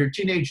carpet, or your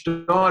teenage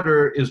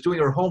daughter is doing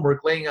her homework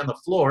laying on the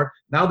floor.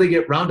 Now they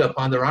get Roundup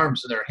on their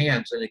arms and their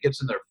hands, and it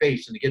gets in their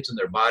face and it gets in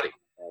their body.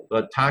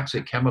 The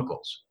toxic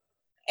chemicals.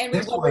 And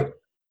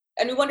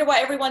we wonder why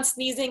everyone's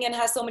sneezing and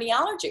has so many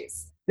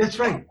allergies. That's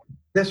right.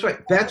 That's right.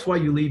 That's why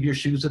you leave your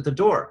shoes at the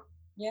door.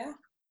 Yeah.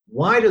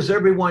 Why does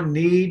everyone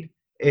need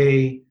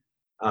a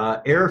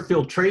air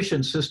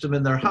filtration system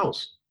in their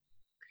house?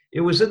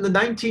 It was in the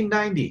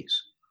 1990s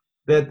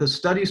that the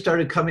study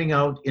started coming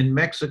out in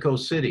Mexico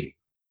City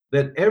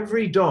that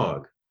every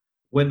dog,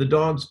 when the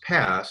dogs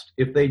passed,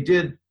 if they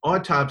did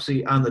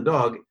autopsy on the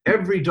dog,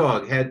 every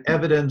dog had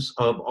evidence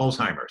of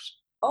Alzheimer's.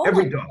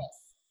 Every dog.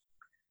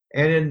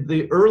 And in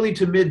the early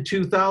to mid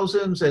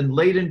 2000s and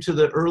late into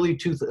the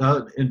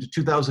into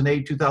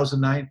 2008,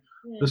 2009,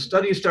 the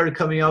studies started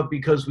coming out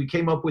because we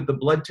came up with the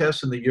blood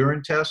tests and the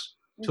urine tests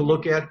to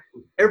look at.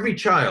 Every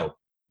child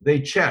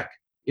they check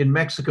in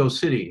Mexico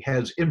City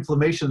has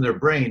inflammation in their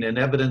brain and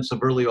evidence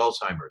of early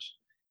Alzheimer's.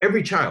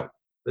 Every child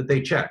that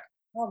they check.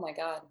 Oh my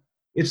God.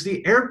 It's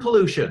the air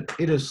pollution.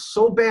 It is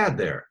so bad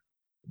there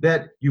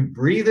that you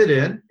breathe it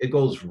in, it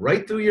goes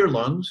right through your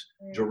lungs,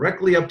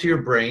 directly up to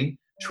your brain,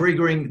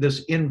 triggering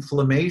this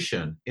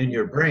inflammation in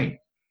your brain.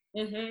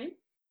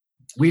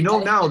 We know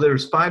now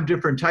there's 5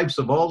 different types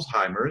of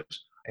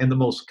Alzheimer's, and the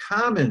most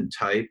common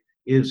type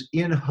is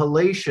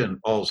inhalation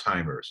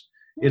Alzheimer's.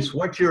 It's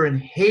what you're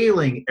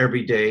inhaling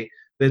every day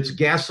that's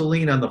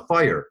gasoline on the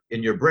fire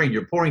in your brain.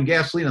 You're pouring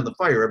gasoline on the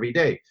fire every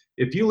day.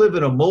 If you live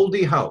in a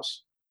moldy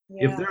house,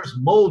 if there's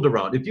mold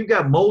around, if you've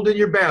got mold in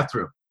your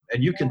bathroom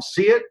and you can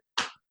see it,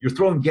 you're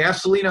throwing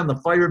gasoline on the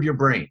fire of your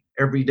brain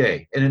every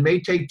day. And it may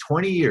take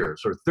 20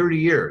 years or 30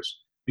 years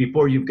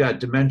before you've got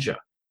dementia.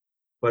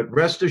 But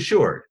rest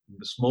assured,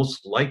 it's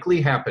most likely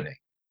happening.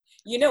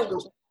 You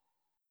know,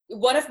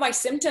 one of my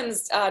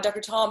symptoms, Dr.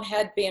 Tom,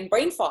 had been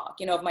brain fog,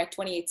 of my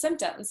 28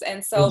 symptoms.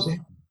 And so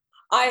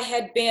I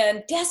had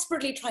been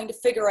desperately trying to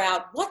figure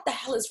out what the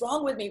hell is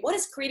wrong with me? What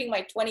is creating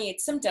my 28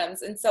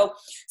 symptoms? And so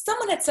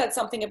someone had said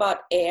something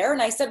about air.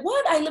 And I said,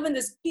 what? I live in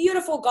this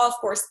beautiful golf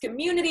course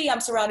community. I'm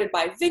surrounded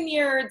by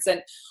vineyards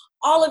and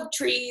olive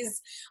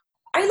trees.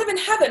 I live in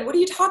heaven. What are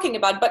you talking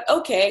about? But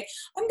okay,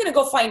 I'm going to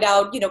go find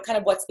out, kind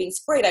of what's being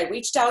sprayed. I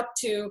reached out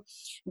to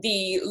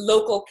the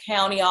local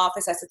county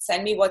office. I said,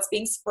 send me what's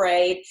being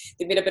sprayed.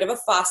 They made a bit of a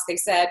fuss. They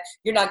said,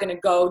 you're not going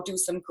to go do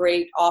some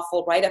great,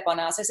 awful write-up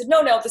on us. I said,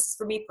 no, this is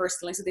for me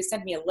personally. So they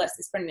sent me a list.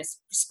 They sent me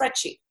a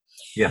spreadsheet.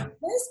 Yeah.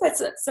 I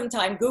spent some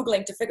time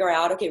Googling to figure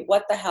out, okay,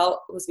 what the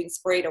hell was being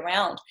sprayed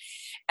around.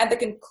 And the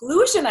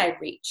conclusion I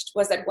reached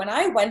was that when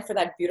I went for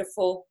that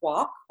beautiful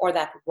walk or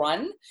that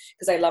run,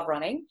 because I love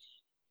running,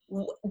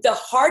 the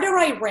harder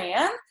I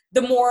ran,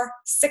 the more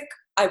sick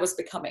I was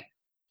becoming.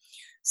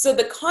 So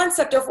the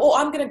concept of,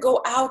 I'm going to go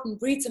out and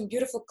breathe some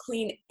beautiful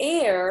clean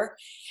air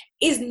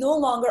is no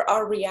longer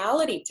our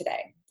reality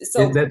today.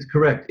 So that's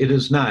correct. It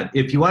is not.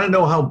 If you want to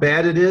know how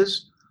bad it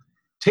is,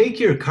 take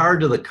your car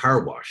to the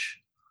car wash.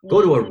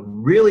 Go to a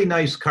really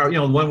nice car,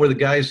 the one where the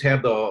guys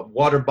have the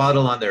water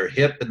bottle on their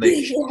hip and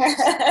they,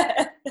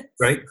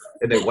 right?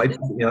 And they wipe,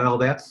 all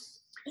that.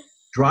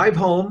 Drive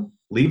home.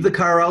 Leave the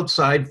car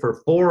outside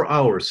for 4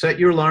 hours. Set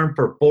your alarm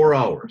for 4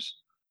 hours.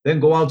 Then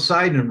go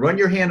outside and run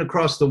your hand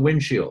across the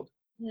windshield.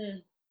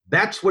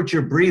 That's what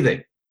you're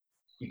breathing.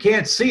 You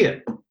can't see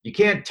it. You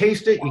can't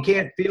taste it. You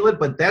can't feel it,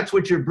 but that's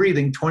what you're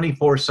breathing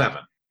 24/7.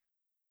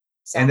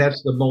 And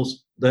that's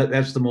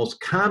the most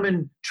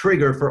common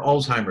trigger for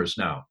Alzheimer's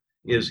now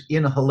is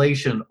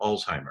inhalation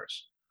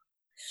Alzheimer's.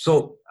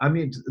 So,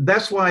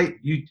 that's why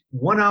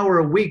 1 hour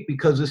a week,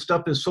 because this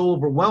stuff is so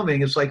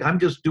overwhelming. It's like, I'm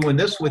just doing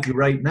this with you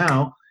right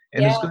now.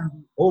 And it's going to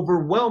be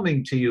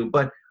overwhelming to you.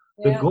 But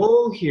the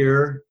goal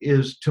here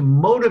is to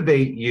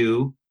motivate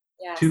you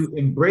to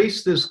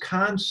embrace this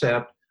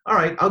concept. All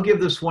right, I'll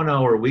give this 1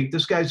 hour a week.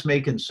 This guy's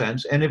making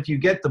sense. And if you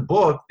get the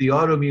book, The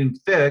Autoimmune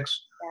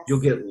Fix, you'll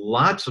get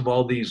lots of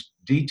all these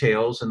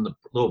details and the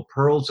little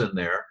pearls in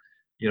there,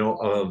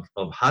 of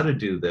how to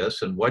do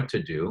this and what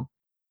to do.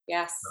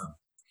 Yes.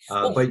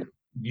 But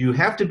you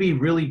have to be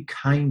really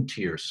kind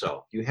to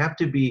yourself. You have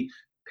to be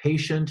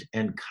patient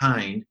and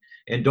kind.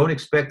 And don't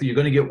expect that you're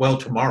going to get well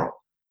tomorrow,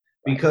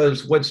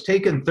 because what's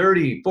taken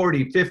 30,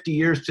 40, 50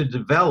 years to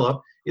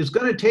develop is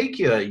going to take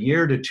you a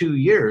year to 2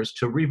 years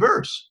to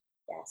reverse.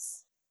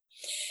 Yes.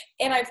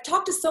 And I've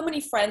talked to so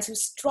many friends who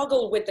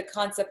struggle with the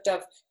concept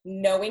of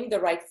knowing the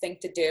right thing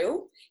to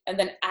do and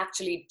then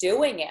actually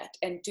doing it.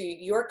 And to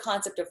your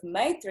concept of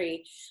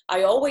Maitri,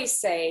 I always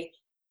say,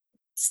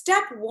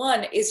 step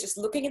 1 is just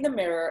looking in the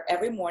mirror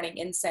every morning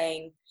and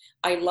saying,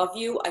 I love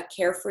you, I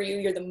care for you,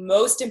 you're the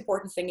most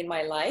important thing in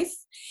my life.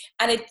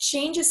 And it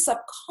changes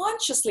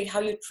subconsciously how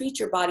you treat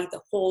your body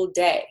the whole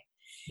day.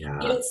 Yeah.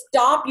 It'll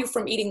stop you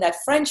from eating that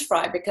French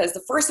fry, because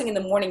the first thing in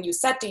the morning you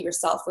said to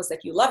yourself was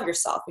that you love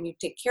yourself and you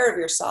take care of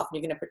yourself and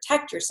you're going to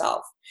protect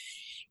yourself.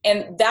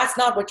 And that's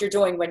not what you're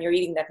doing when you're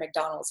eating that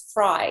McDonald's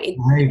fry. It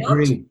I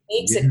agree. actually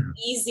makes it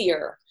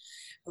easier,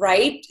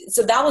 right?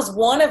 So that was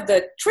one of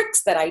the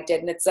tricks that I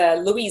did. And it's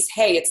Louise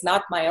Hay. It's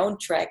not my own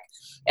trick.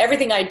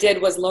 Everything I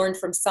did was learned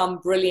from some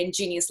brilliant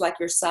genius like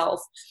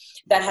yourself.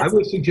 I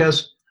would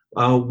suggest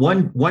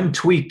one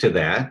tweak to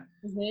that,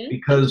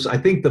 because I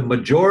think the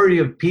majority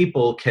of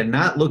people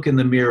cannot look in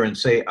the mirror and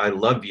say, I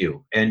love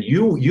you. And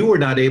you were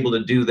not able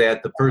to do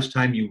that the first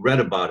time you read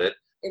about it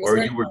or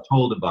you were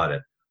told about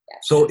it. Yes.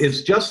 So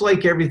it's just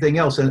like everything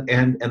else. And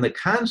the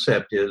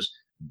concept is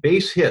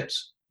base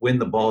hits win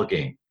the ball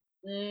game,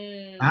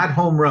 not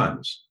home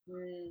runs.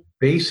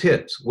 Base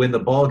hits win the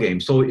ball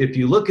game. So if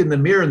you look in the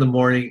mirror in the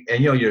morning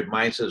and, your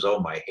mind says, oh,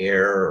 my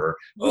hair, or,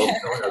 oh,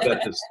 I've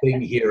got this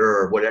thing here,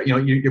 or whatever,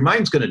 your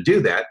mind's going to do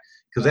that,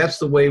 because that's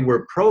the way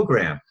we're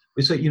programmed.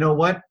 We say, you know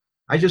what?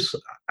 I'm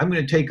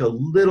going to take a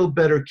little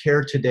better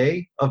care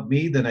today of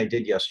me than I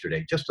did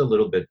yesterday, just a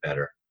little bit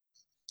better.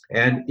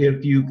 And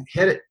if you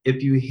hit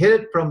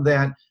it from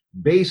that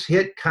base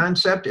hit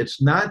concept,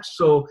 it's not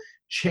so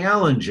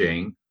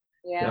challenging.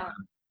 Yeah.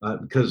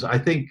 Because I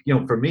think,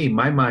 for me,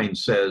 my mind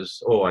says,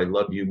 oh, I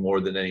love you more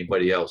than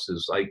anybody else.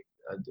 Is like,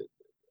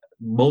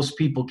 most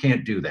people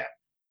can't do that.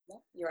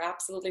 You're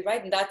absolutely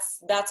right. And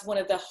that's one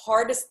of the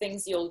hardest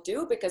things you'll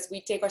do, because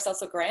we take ourselves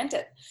for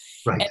granted.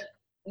 Right. And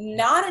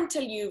not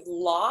until you've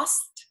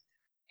lost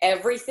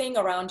everything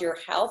around your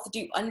health do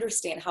you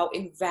understand how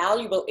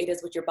invaluable it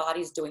is what your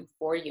body's doing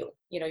for you.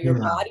 Your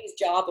body's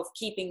job of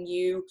keeping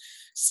you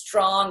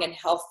strong and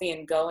healthy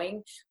and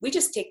going. We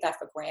just take that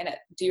for granted.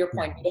 To your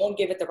point, we don't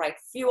give it the right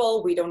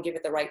fuel. We don't give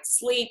it the right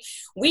sleep.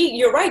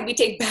 You're right. We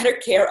take better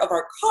care of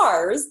our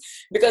cars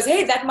because,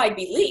 hey, that might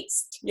be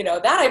leased.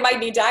 That I might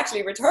need to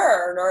actually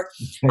return, or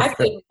I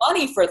paid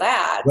money for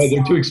that. Right,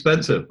 they're too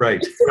expensive. Right.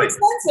 It's too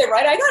expensive,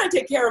 right? I got to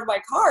take care of my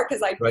car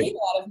because I paid a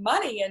lot of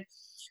money, and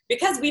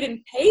because we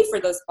didn't pay for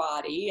this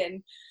body,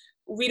 and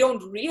we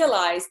don't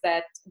realize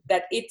that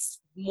it's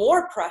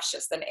more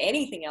precious than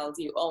anything else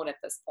you own at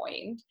this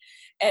point.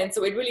 And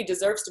so it really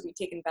deserves to be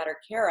taken better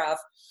care of.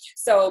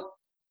 So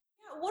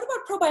what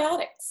about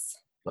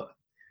probiotics?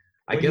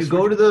 I guess you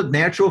go to the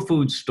natural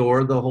food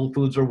store, the Whole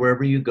Foods or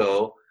wherever you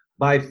go,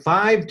 buy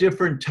 5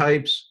 different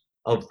types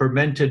of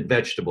fermented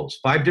vegetables,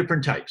 5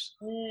 different types.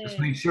 Just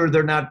make sure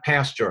they're not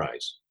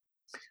pasteurized.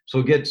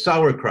 So get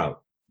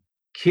sauerkraut,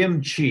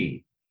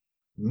 kimchi,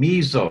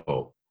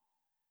 miso,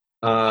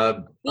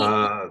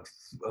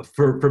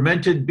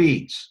 fermented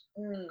beets,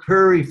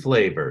 curry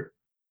flavored,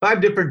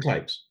 5 different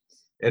types.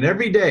 And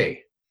every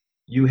day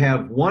you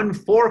have 1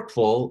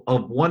 forkful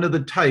of one of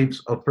the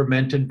types of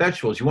fermented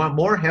vegetables. You want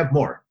more? Have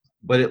more.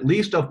 But at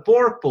least a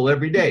forkful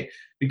every day,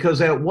 because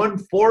that 1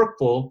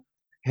 forkful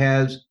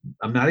has,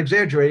 I'm not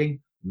exaggerating,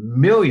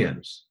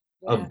 millions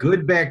of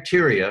good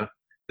bacteria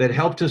that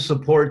help to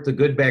support the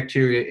good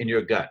bacteria in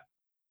your gut.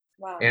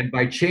 Wow. And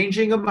by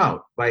changing them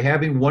out, by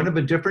having one of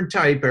a different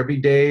type every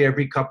day,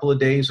 every couple of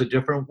days, a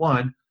different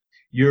one,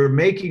 you're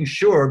making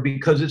sure,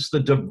 because it's the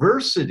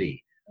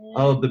diversity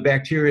of the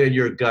bacteria in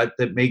your gut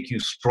that make you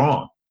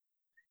strong.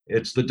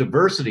 It's the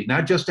diversity,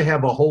 not just to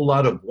have a whole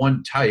lot of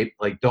one type.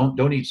 Like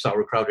don't eat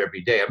sauerkraut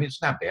every day. I mean,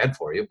 it's not bad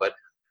for you, but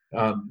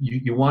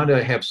you want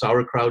to have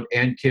sauerkraut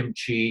and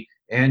kimchi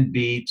and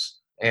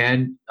beets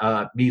and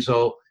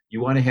miso. You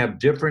want to have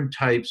different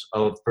types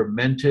of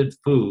fermented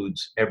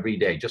foods every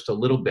day, just a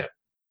little bit.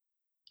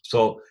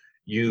 So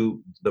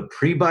the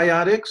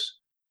prebiotics,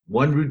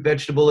 1 root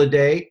vegetable a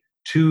day,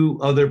 2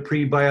 other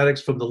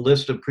prebiotics from the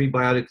list of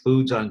prebiotic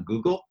foods on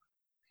Google.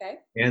 Okay.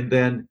 And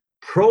then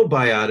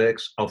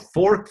probiotics, a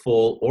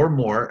forkful or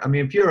more. I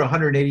mean, if you're a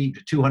 180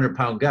 to 200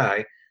 pound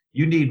guy,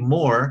 you need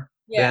more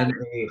than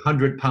a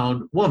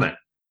 100-pound woman,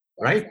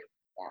 right?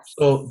 Yes.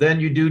 So then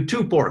you do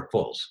 2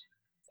 forkfuls.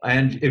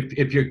 And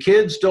if your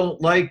kids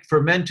don't like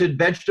fermented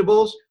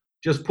vegetables,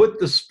 just put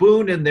the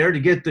spoon in there to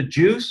get the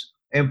juice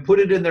and put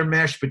it in their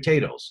mashed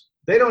potatoes.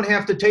 They don't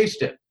have to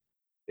taste it.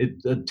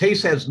 The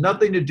taste has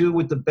nothing to do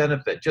with the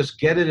benefit. Just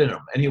get it in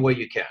them any way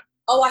you can.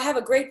 Oh, I have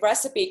a great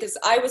recipe, because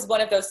I was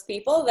one of those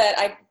people that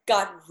I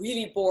got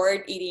really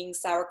bored eating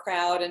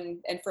sauerkraut and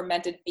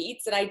fermented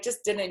beets, and I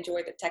just didn't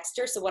enjoy the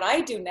texture. So what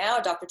I do now,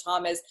 Dr.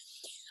 Tom, is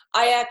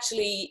I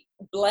actually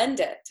blend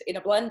it in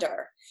a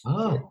blender, with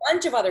a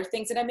bunch of other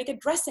things, and I make a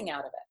dressing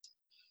out of it.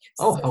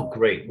 Oh, how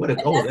great.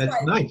 That's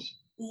nice.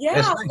 Yeah,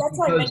 that's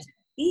why I mentioned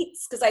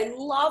beets, because I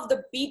love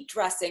the beet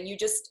dressing.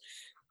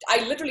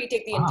 I literally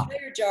take the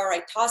entire jar,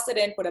 I toss it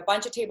in, put a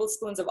bunch of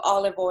tablespoons of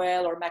olive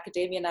oil or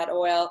macadamia nut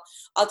oil.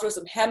 I'll throw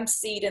some hemp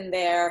seed in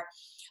there,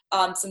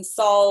 some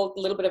salt,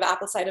 a little bit of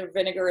apple cider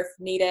vinegar if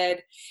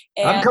needed.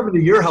 And I'm coming to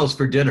your house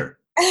for dinner.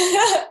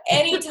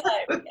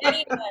 Anytime,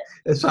 anytime.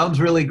 It sounds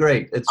really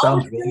great. It Oh,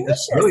 sounds it's really, it's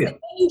delicious. And brilliant.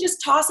 then you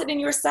just toss it in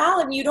your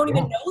salad and you don't Yeah.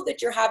 even know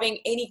that you're having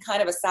any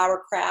kind of a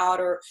sauerkraut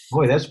or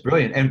Boy, that's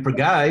brilliant. And for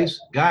guys,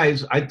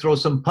 I'd throw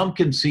some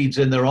pumpkin seeds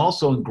in there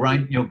also and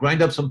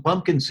grind up some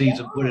pumpkin seeds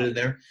and put it in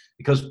there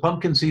because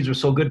pumpkin seeds are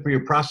so good for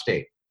your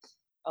prostate.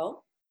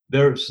 oh,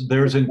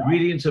 There's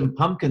ingredients in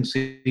pumpkin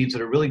seeds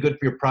that are really good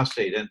for your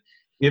prostate. And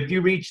if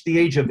you reach the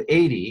age of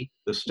 80,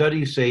 the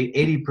studies say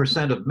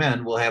 80% of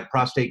men will have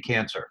prostate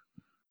cancer.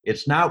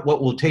 It's not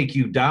what will take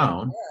you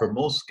down for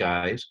most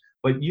guys,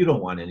 but you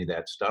don't want any of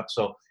that stuff.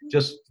 So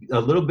just a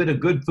little bit of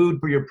good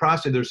food for your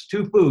prostate. There's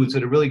two foods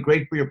that are really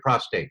great for your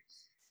prostate.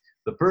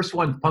 The first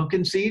one,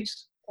 pumpkin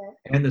seeds,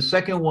 and the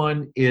second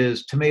one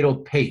is tomato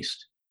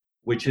paste,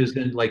 which is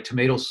in like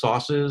tomato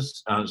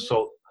sauces.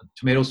 So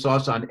tomato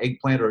sauce on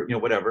eggplant or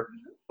whatever,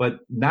 but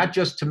not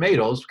just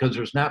tomatoes because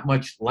there's not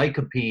much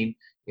lycopene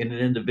in an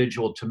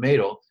individual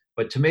tomato.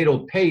 But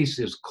tomato paste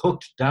is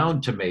cooked down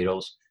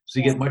tomatoes, so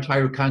you get much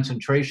higher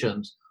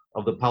concentrations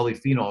of the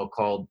polyphenol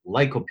called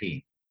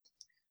lycopene.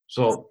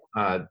 So,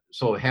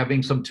 so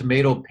having some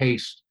tomato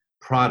paste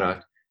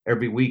product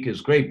every week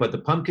is great. But the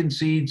pumpkin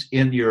seeds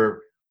in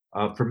your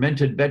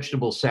fermented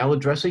vegetable salad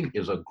dressing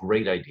is a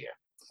great idea.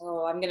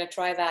 oh, I'm going to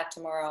try that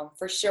tomorrow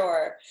for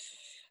sure.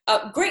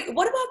 Great.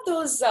 What about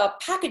those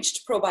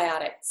packaged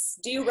probiotics?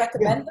 Do you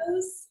recommend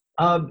those?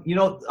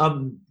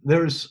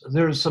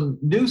 There's some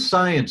new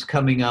science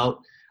coming out.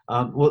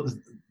 Well,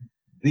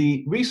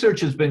 the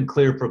research has been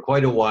clear for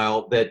quite a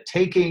while that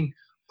taking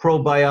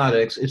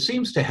probiotics, it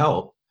seems to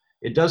help.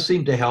 It does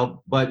seem to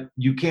help, but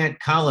you can't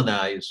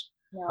colonize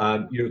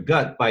your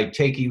gut by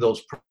taking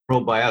those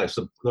probiotics.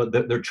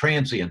 They're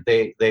transient.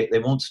 They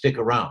won't stick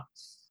around.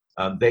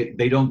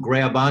 They don't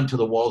grab onto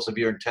the walls of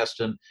your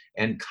intestine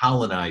and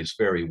colonize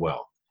very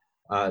well.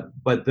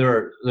 But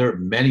there are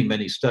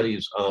many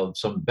studies of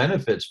some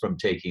benefits from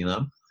taking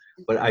them.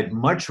 But I'd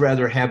much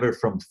rather have it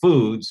from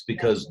foods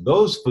because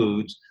those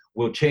foods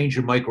will change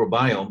your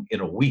microbiome in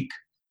a week.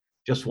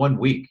 Just 1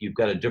 week, you've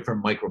got a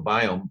different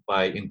microbiome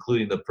by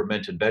including the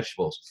fermented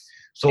vegetables.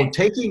 So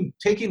taking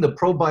the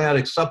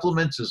probiotic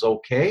supplements is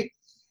okay.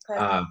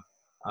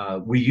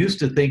 We used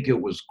to think it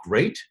was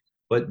great,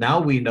 but now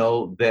we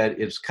know that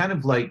it's kind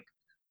of like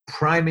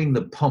priming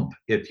the pump,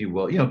 if you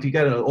will. If you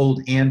got an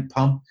old hand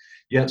pump,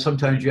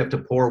 sometimes you have to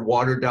pour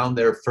water down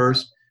there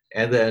first,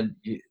 and then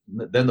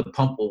the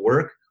pump will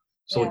work.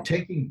 So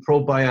taking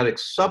probiotic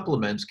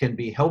supplements can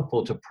be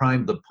helpful to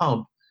prime the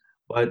pump,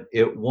 but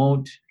it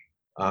won't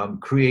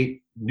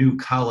create new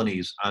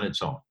colonies on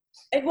its own.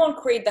 It won't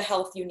create the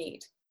health you need.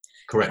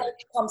 Correct. Health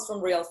comes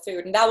from real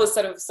food, and that was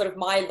sort of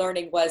my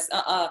learning was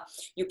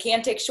you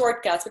can't take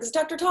shortcuts because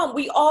Dr. Tom,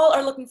 we all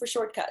are looking for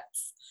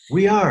shortcuts.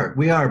 We are,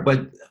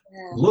 but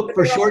look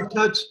for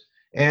shortcuts,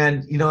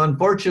 and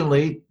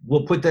unfortunately,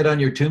 we'll put that on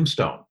your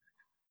tombstone.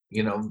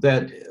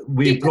 That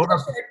we've grown up.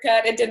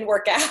 Shortcut, it didn't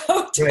work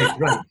out.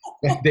 Right.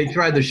 They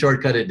tried the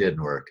shortcut, it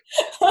didn't work.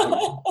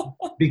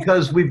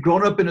 Because we've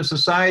grown up in a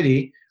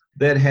society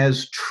that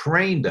has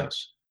trained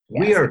us.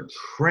 Yes. We are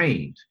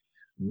trained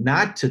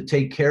not to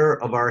take care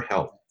of our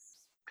health.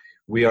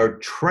 We are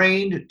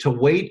trained to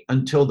wait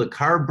until the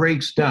car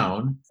breaks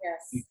down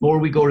before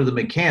we go to the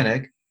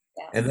mechanic.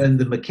 And then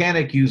the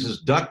mechanic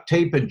uses duct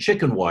tape and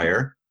chicken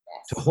wire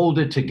to hold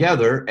it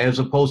together, as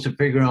opposed to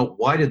figuring out,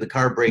 why did the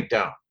car break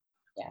down?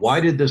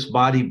 Why did this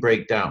body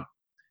break down?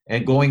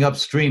 And going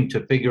upstream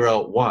to figure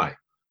out why.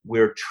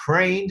 We're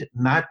trained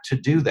not to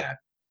do that.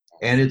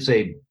 And it's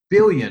a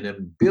billion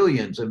and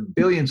billions and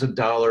billions of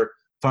dollar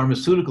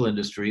pharmaceutical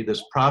industry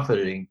that's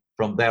profiting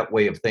from that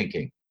way of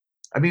thinking.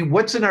 I mean,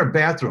 what's in our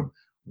bathroom?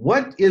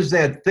 What is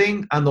that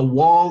thing on the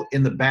wall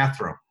in the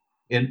bathroom?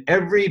 In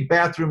every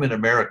bathroom in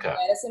America.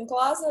 Medicine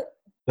closet.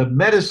 The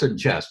medicine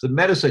chest, the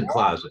medicine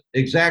closet.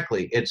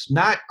 Exactly. It's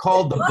not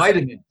called the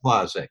vitamin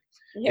closet.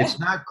 It's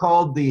not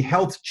called the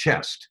health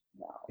chest.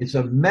 It's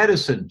a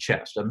medicine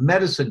chest, a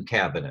medicine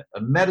cabinet,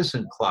 a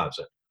medicine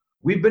closet.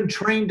 We've been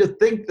trained to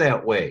think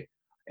that way.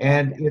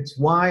 And it's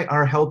why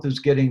our health is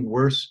getting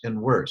worse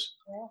and worse.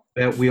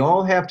 That we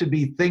all have to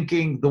be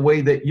thinking the way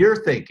that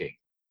you're thinking.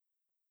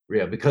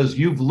 Because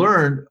you've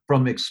learned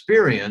from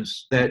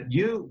experience that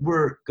you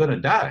were going to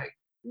die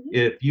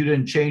if you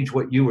didn't change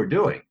what you were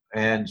doing.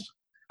 And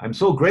I'm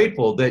so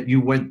grateful that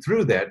you went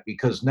through that,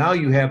 because now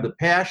you have the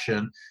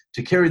passion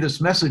to carry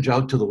this message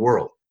out to the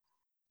world.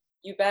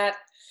 You bet.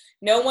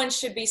 No one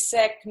should be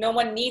sick. No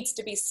one needs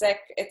to be sick.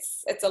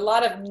 It's a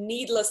lot of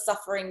needless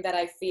suffering that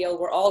I feel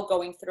we're all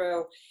going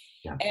through.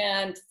 Yeah.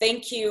 And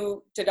thank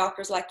you to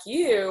doctors like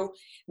you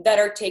that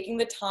are taking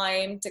the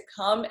time to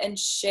come and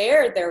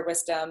share their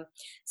wisdom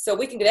so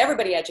we can get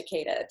everybody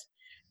educated.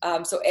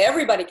 So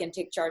everybody can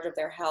take charge of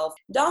their health.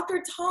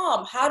 Dr.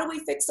 Tom, how do we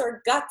fix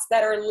our guts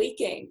that are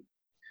leaking?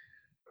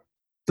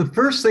 The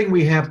first thing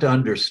we have to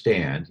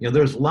understand,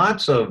 there's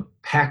lots of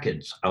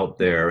packets out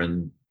there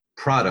and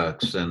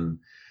products, and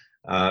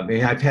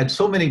I've had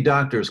so many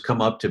doctors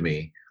come up to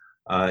me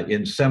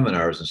in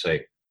seminars and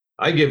say,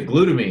 I give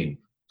glutamine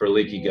for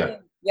leaky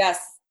gut.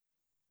 Yes.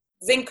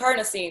 Zinc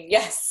carnosine.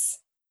 Yes.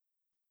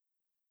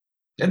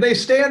 And they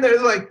stand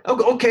there like,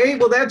 oh, okay,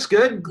 well, that's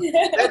good.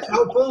 That's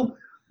helpful.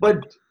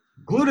 But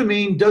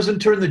glutamine doesn't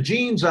turn the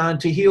genes on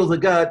to heal the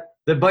gut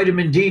that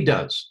vitamin D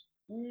does,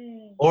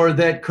 or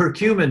that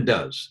curcumin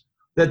does.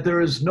 That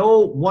there is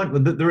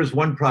there is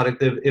one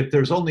product. If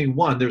there's only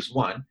one, there's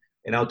one.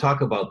 And I'll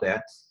talk about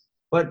that.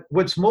 But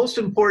what's most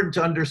important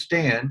to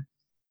understand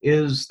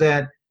is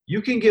that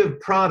you can give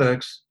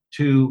products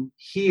to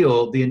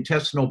heal the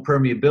intestinal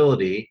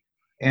permeability,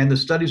 and the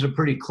studies are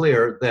pretty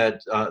clear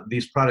that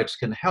these products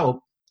can help,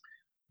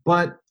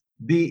 but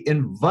the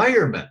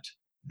environment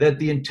that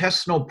the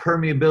intestinal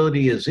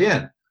permeability is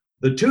in,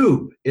 the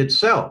tube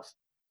itself,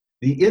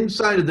 the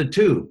inside of the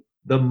tube,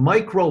 the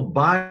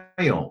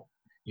microbiome,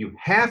 you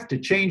have to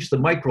change the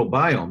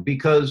microbiome,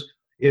 because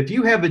if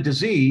you have a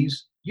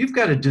disease, you've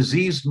got a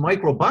diseased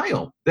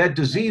microbiome. That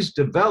disease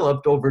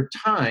developed over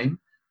time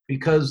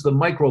because the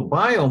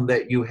microbiome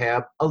that you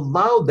have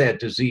allowed that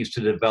disease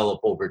to develop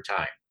over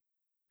time.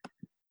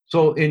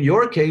 So in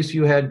your case,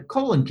 you had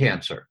colon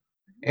cancer,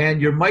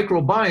 and your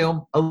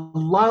microbiome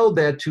allowed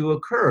that to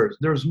occur.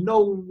 There's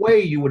no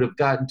way you would have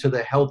gotten to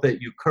the health that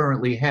you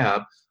currently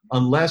have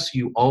unless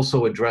you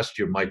also addressed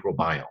your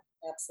microbiome.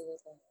 Absolutely.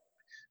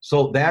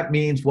 So that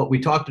means what we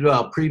talked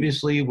about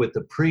previously with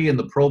the pre and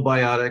the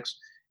probiotics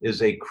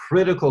is a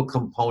critical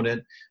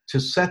component to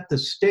set the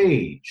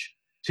stage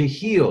to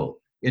heal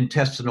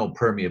intestinal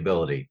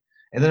permeability.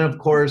 And then, of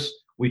course,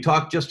 we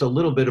talked just a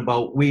little bit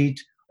about wheat,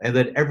 and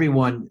that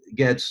everyone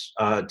gets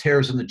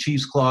tears in the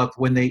cheesecloth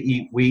when they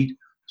eat wheat.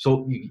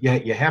 So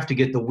you have to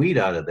get the wheat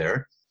out of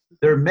there.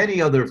 There are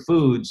many other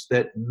foods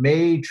that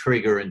may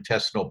trigger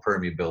intestinal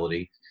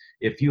permeability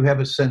if you have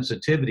a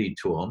sensitivity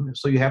to them.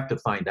 So you have to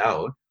find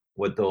out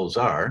what those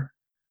are.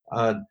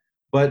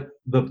 But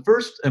the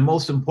first and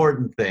most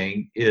important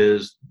thing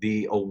is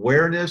the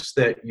awareness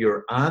that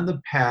you're on the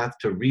path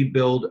to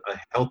rebuild a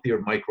healthier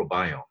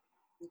microbiome.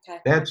 Okay.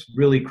 That's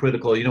really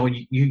critical. You know,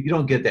 you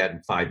don't get that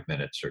in 5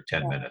 minutes or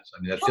 10 minutes. I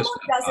mean, that's How just.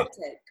 long does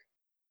it take?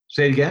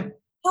 Say it again?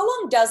 How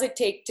long does it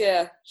take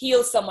to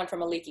heal someone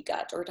from a leaky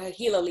gut, or to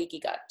heal a leaky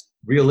gut?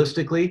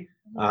 Realistically,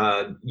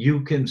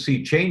 you can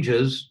see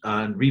changes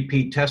on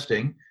repeat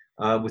testing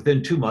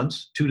within 2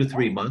 months, 2 to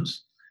 3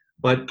 months.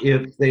 But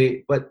if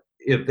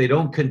they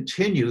don't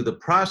continue the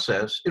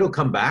process, it'll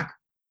come back.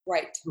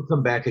 Right. It'll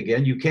come back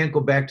again. You can't go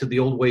back to the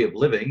old way of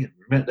living.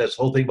 Remember, that's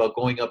the whole thing about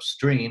going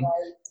upstream.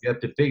 Right. You have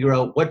to figure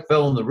out what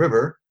fell in the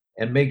river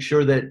and make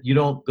sure that you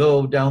don't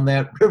go down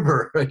that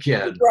river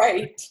again.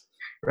 Right.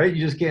 Right?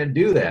 You just can't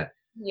do that.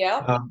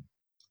 Yeah.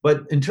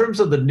 But in terms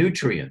of the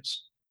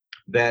nutrients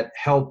that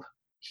help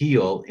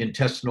heal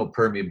intestinal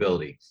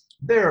permeability,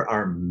 there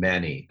are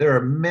many. There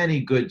are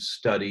many good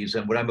studies,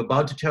 and what I'm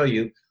about to tell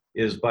you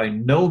is by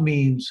no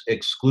means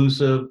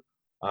exclusive.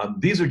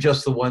 These are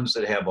just the ones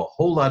that have a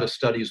whole lot of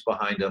studies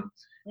behind them,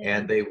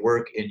 and they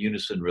work in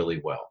unison really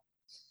well.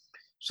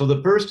 So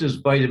the first is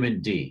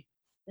vitamin D.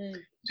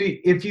 See,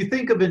 if you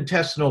think of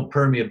intestinal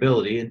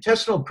permeability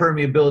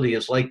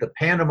is like the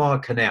Panama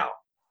Canal,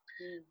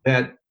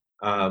 that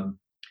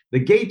the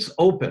gates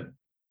open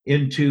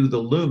into the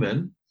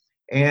lumen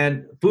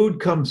and food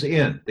comes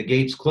in, the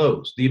gates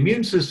close. The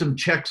immune system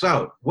checks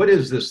out, what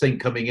is this thing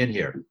coming in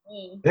here?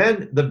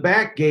 Then the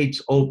back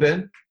gates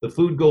open, the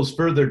food goes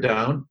further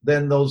down,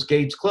 then those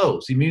gates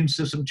close. The immune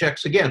system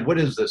checks again, what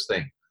is this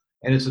thing?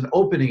 And it's an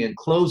opening and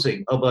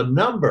closing of a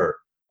number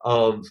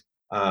of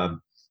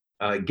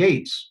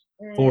gates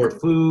for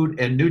food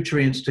and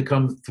nutrients to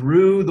come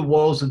through the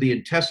walls of the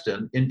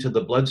intestine into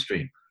the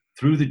bloodstream,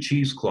 through the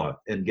cheesecloth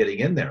and getting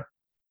in there.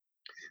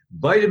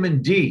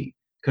 Vitamin D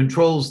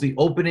controls the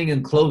opening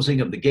and closing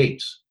of the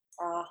gates.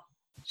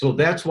 So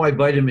that's why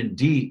vitamin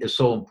D is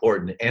so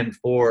important. And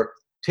for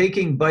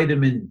taking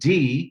vitamin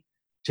D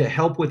to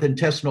help with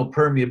intestinal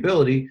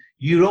permeability,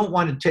 you don't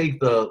want to take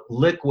the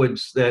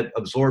liquids that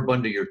absorb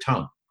under your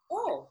tongue.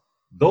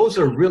 Those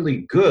are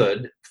really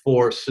good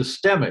for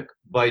systemic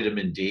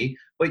vitamin D,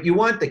 but you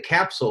want the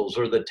capsules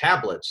or the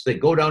tablets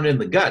that go down in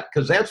the gut,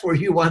 because that's where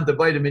you want the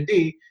vitamin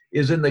D,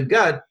 is in the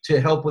gut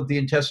to help with the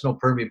intestinal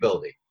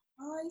permeability.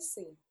 I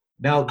see.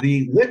 Now,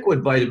 the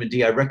liquid vitamin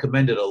D, I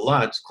recommend it a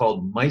lot. It's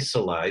called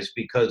Micelize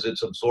because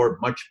it's absorbed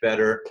much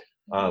better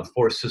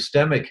for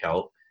systemic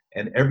health,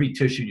 and every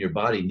tissue in your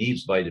body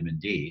needs vitamin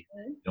D.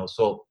 You know,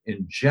 so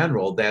in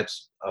general,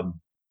 that's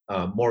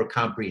a more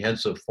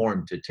comprehensive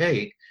form to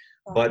take.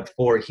 But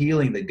for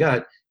healing the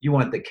gut, you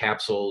want the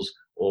capsules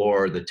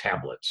or the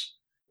tablets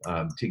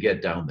to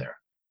get down there.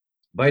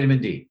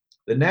 Vitamin D.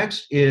 The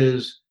next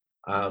is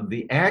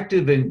the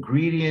active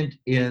ingredient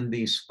in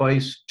the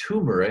spice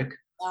turmeric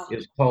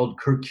is called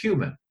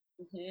curcumin.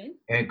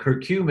 And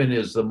curcumin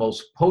is the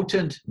most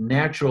potent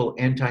natural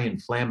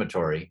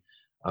anti-inflammatory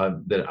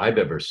that I've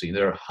ever seen.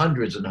 There are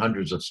hundreds and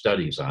hundreds of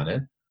studies on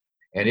it,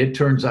 and it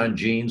turns on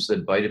genes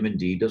that vitamin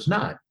D does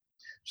not.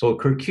 So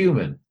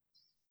curcumin.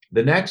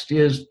 The next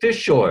is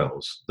fish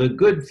oils, the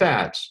good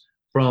fats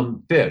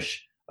from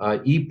fish,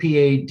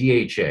 EPA,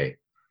 DHA.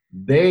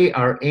 They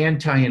are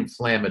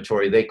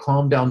anti-inflammatory. They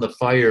calm down the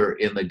fire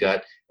in the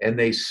gut, and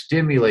they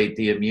stimulate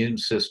the immune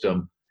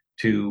system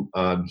to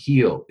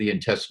heal the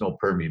intestinal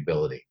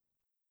permeability.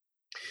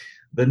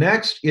 The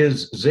next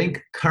is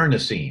zinc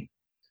carnosine.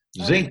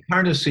 Zinc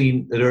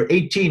carnosine, there are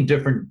 18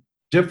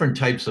 different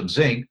types of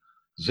zinc.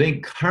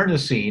 Zinc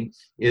carnosine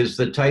is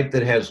the type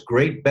that has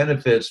great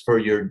benefits for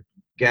your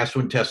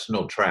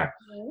gastrointestinal tract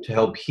to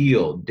help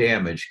heal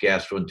damaged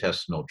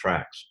gastrointestinal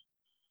tracts.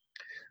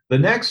 The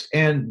next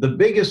and the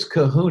biggest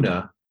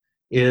kahuna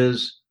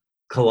is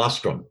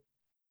colostrum.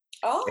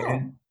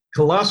 And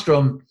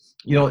colostrum,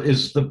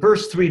 is the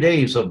first 3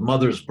 days of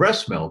mother's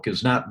breast milk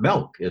is not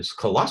milk, it's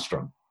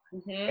colostrum.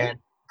 And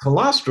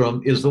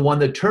colostrum is the one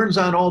that turns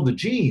on all the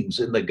genes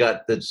in the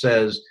gut that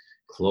says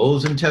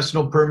close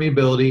intestinal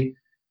permeability,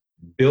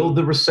 build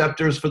the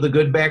receptors for the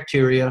good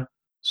bacteria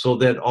so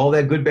that all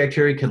that good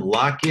bacteria can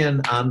lock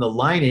in on the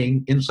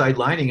lining, inside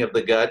lining of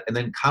the gut, and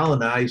then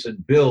colonize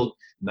and build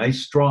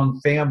nice strong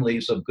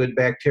families of good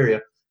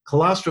bacteria.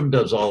 Colostrum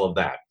does all of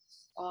that.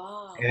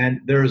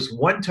 And there's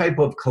one type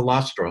of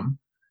colostrum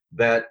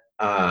that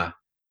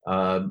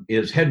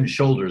is head and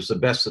shoulders the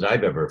best that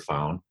I've ever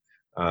found.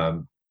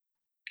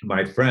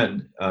 My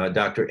friend,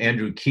 Dr.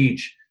 Andrew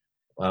Keach,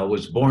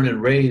 was born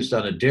and raised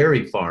on a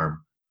dairy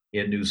farm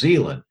in New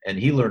Zealand, and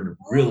he learned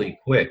really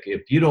quick,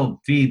 if you don't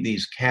feed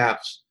these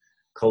calves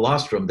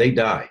colostrum, they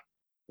die.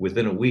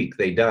 Within a week,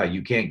 they die.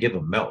 You can't give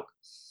them milk.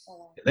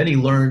 And then he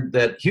learned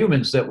that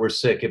humans that were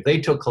sick, if they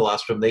took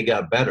colostrum, they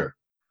got better.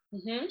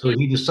 So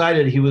he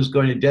decided he was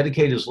going to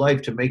dedicate his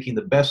life to making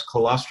the best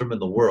colostrum in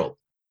the world.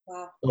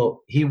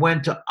 So he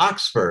went to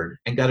Oxford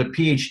and got a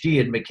PhD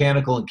in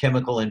mechanical and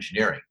chemical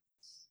engineering.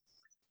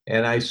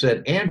 And I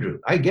said, Andrew,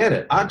 I get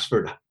it.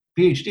 Oxford,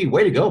 PhD,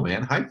 way to go,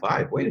 man. High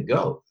five, way to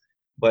go.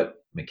 But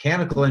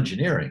mechanical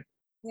engineering?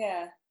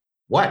 Yeah.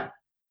 What?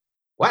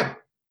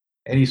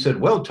 And he said,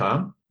 well,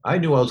 Tom, I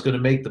knew I was going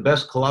to make the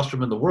best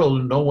colostrum in the world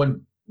and no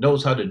one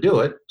knows how to do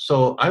it.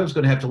 So I was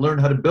going to have to learn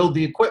how to build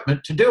the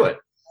equipment to do it.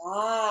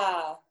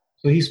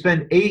 So he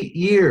spent 8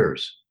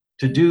 years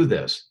to do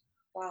this.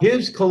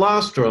 His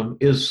colostrum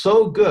is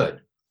so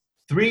good.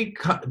 3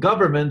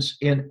 governments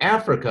in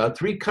Africa,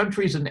 3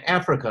 countries in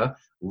Africa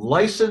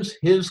license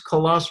his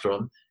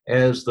colostrum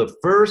as the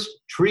first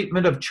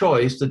treatment of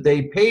choice that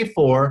they pay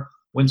for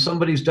when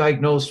somebody's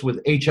diagnosed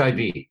with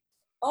HIV.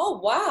 Oh,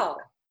 wow.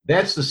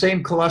 That's the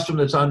same colostrum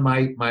that's on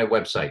my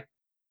website.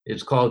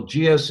 It's called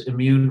GS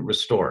Immune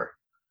Restore,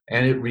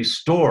 and it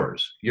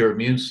restores your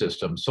immune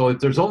system. So if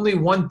there's only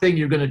one thing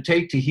you're going to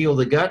take to heal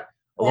the gut,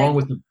 along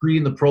with the pre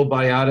and the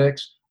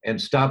probiotics, and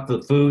stop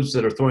the foods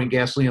that are throwing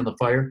gasoline on the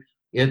fire,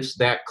 it's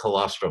that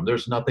colostrum.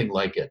 There's nothing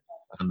like it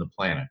on the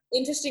planet.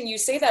 Interesting you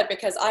say that,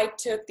 because I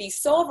took the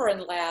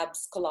Sovereign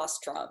Labs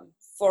colostrum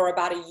for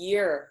about a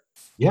year.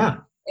 Yeah.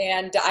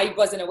 And I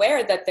wasn't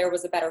aware that there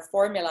was a better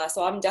formula.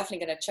 So I'm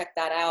definitely going to check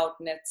that out.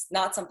 And it's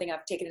not something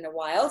I've taken in a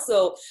while.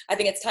 So I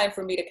think it's time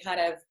for me to kind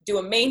of do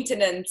a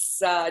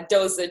maintenance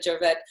dosage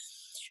of it.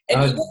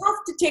 And you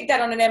have to take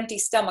that on an empty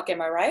stomach,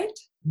 am I right?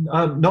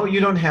 No, you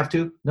don't have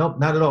to. Nope,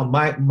 not at all.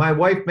 My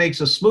wife makes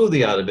a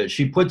smoothie out of it.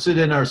 She puts it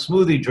in our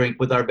smoothie drink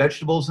with our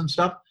vegetables and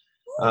stuff.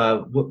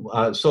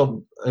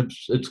 So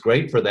it's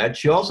great for that.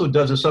 She also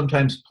does it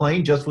sometimes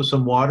plain, just with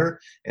some water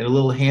and a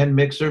little hand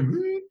mixer.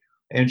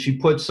 And she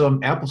puts some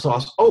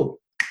applesauce. Oh,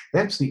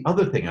 that's the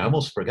other thing. I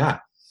almost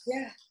forgot.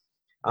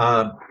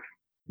 Yeah.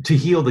 To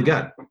heal the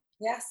gut.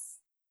 Yes.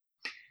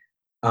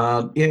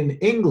 In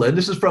England,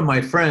 this is from my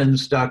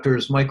friends,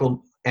 Doctors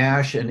Michael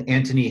Ash and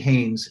Anthony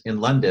Haynes in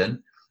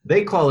London.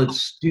 They call it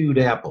stewed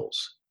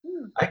apples.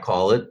 I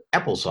call it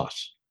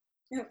applesauce.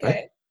 Okay.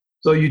 Right?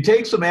 So you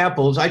take some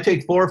apples. I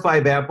take 4 or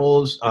 5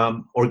 apples,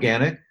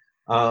 organic.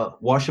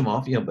 Wash them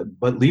off,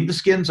 but leave the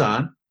skins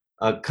on.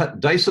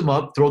 Dice them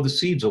up. Throw the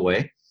seeds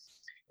away,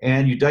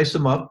 and you dice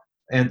them up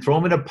and throw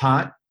them in a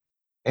pot.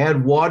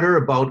 Add water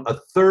about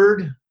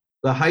 1/3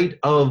 the height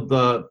of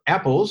the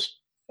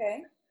apples.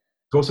 Okay.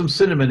 Throw some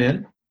cinnamon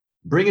in.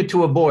 Bring it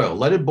to a boil.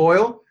 Let it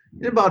boil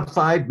in about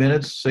 5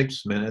 minutes,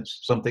 6 minutes,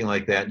 something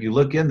like that. You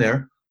look in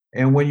there,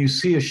 and when you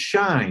see a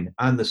shine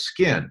on the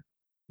skin,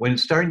 when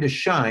it's starting to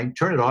shine,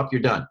 turn it off,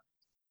 you're done.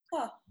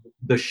 Huh.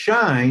 The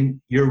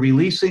shine, you're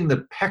releasing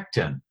the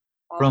pectin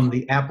from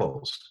the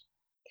apples.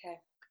 Okay.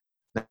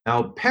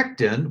 Now,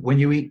 pectin, when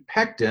you eat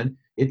pectin,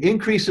 it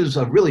increases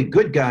a really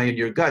good guy in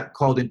your gut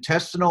called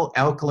intestinal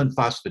alkaline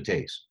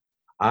phosphatase,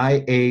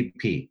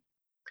 IAP.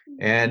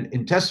 And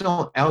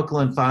intestinal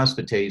alkaline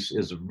phosphatase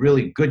is a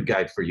really good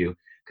guy for you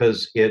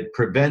because it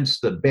prevents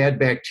the bad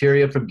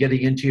bacteria from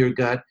getting into your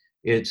gut.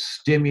 It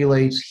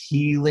stimulates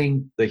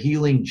the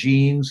healing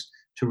genes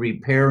to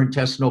repair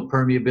intestinal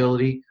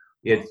permeability.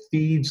 It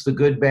feeds the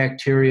good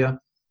bacteria.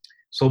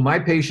 So my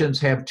patients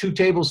have 2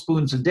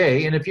 tablespoons a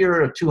day, and if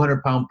you're a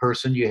 200-pound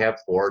person, you have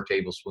 4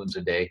 tablespoons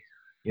a day.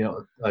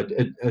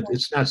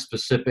 It's not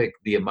specific,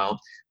 the amount,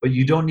 but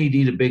you don't need to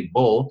eat a big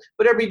bowl.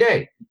 But every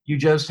day, you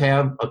just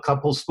have a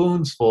couple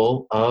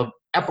spoonsful of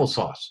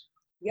applesauce.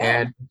 Yeah.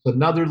 And it's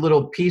another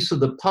little piece of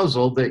the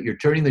puzzle that you're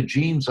turning the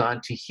genes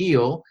on to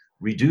heal,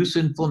 reduce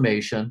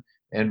inflammation,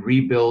 and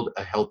rebuild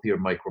a healthier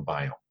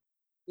microbiome.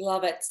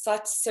 Love it.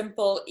 Such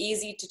simple,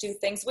 easy to do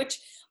things, which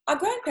our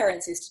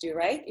grandparents used to do,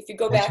 right? If you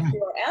go That's back right. to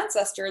our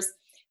ancestors,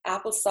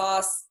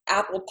 applesauce,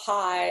 apple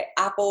pie,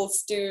 apple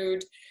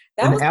stewed,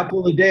 that An was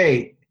apple a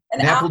day, an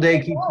an apple a apple day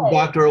a keeps the day.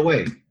 doctor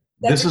away.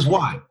 That's This is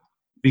why.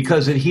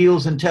 Because it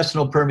heals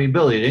intestinal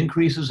permeability. It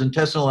increases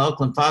intestinal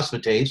alkaline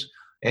phosphatase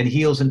and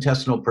heals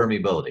intestinal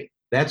permeability.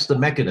 That's the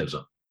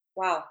mechanism.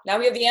 wow. Now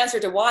we have the answer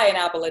to why an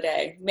apple a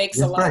day. Makes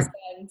a That's lot of right.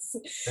 sense.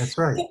 That's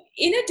right. So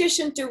in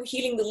addition to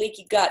healing the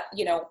leaky gut,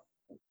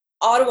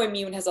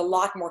 autoimmune has a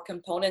lot more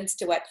components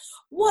to it.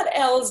 What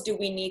else do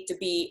we need to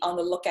be on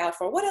the lookout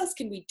for? What else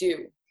can we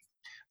do?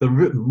 The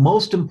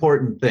most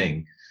important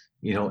thing,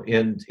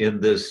 in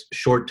this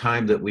short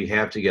time that we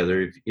have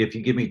together, if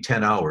you give me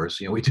 10 hours,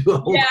 we do a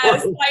whole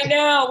Yes, course. I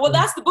know. Well,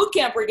 that's the boot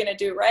camp we're going to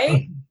do,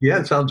 right? Yeah,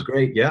 it sounds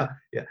great. Yeah,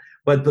 yeah.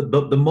 But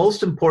the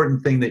most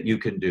important thing that you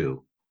can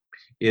do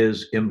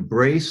is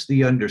embrace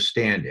the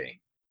understanding.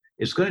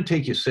 It's going to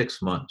take you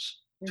 6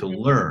 months to Mhm.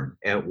 learn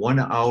at 1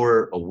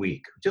 hour a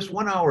week, just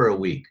 1 hour a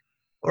week,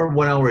 or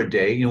 1 hour a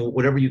day,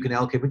 whatever you can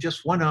allocate, but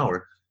just 1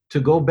 hour to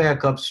go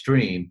back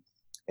upstream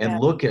and Yeah.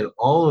 look at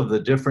all of the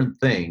different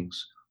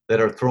things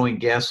that are throwing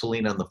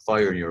gasoline on the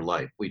fire in your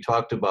life. We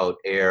talked about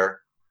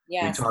air. We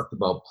Yes. talked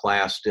about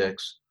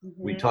plastics.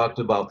 We Mhm. talked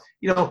about,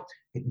 do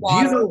you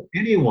Water. know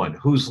anyone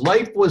whose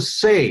life was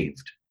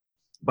saved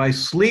by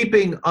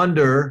sleeping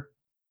under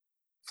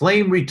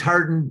flame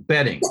retardant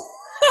bedding?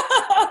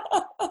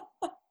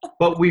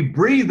 But we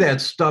breathe that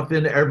stuff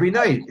in every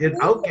night. It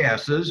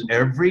outgasses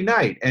every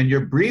night, and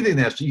you're breathing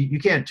that. So you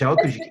can't tell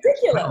because That's you can't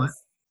smell it.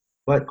 ridiculous.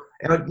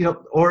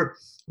 But or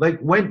like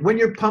when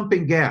you're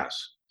pumping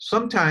gas,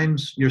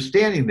 sometimes you're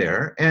standing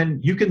there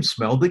and you can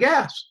smell the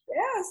gas.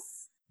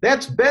 Yes.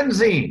 That's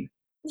benzene.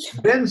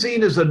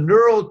 Benzene is a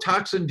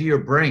neurotoxin to your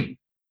brain.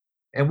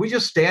 And we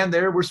just stand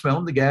there, we're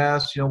smelling the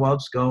gas, while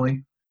it's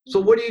going. So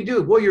what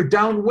do? Well, you're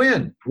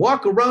downwind.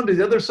 Walk around to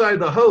the other side of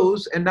the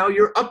hose, and now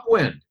you're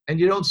upwind, and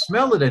you don't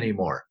smell it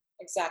anymore.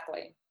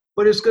 Exactly.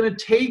 But it's going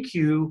to take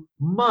you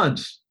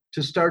months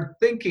to start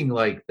thinking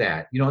like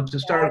that, to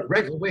start,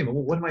 wait a minute,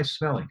 what am I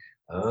smelling?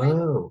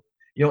 Oh,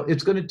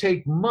 it's going to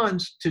take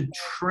months to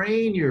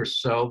train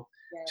yourself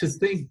to Yes.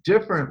 think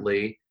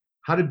differently,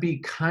 how to be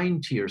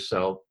kind to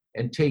yourself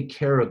and take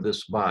care of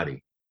this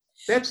body.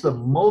 That's the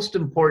most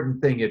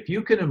important thing. If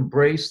you can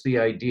embrace the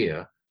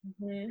idea,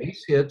 Mhm.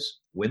 base hits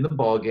win the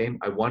ball game.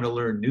 I want to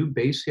learn new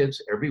base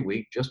hits every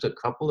week, just a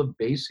couple of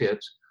base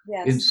hits. In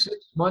Yes. 6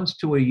 months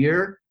to a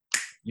year,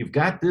 you've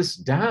got this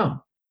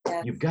down.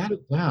 Yes. You've got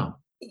it down.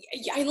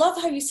 I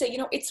love how you say,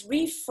 it's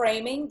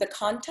reframing the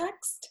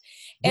context.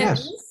 And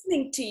Yes,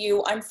 listening to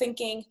you, I'm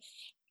thinking,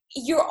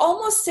 you're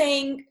almost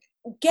saying,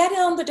 get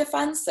on the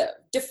defensive,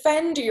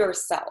 defend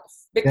yourself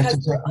that's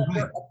because you're exactly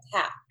under right.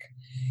 attack.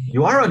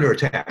 You are under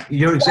attack.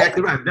 You're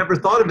exactly right. I've never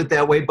thought of it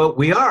that way, but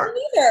we are.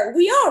 Neither.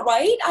 We are,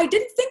 right? I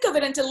didn't think of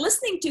it until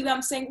listening to you.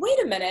 I'm saying, wait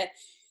a minute,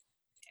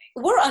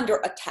 we're under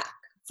attack.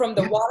 From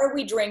the Yeah. water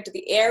we drink to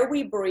the air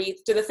we breathe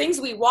to the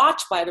things we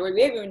watch, by the way.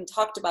 We haven't even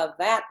talked about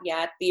that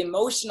yet. The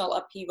emotional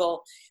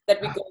upheaval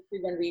that we go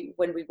through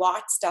when we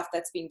watch stuff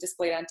that's being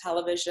displayed on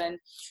television,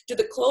 to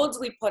the clothes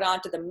we put on,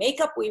 to the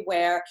makeup we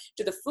wear,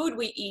 to the food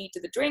we eat,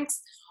 to the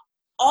drinks.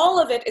 All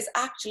of it is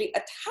actually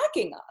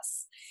attacking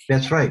us.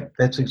 That's right.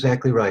 That's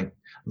exactly right.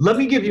 Let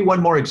me give you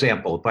one more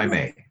example, if I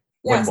may.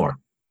 One Yes. more.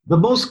 The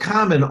most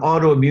common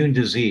autoimmune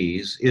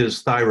disease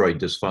is thyroid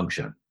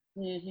dysfunction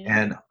Mhm.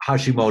 and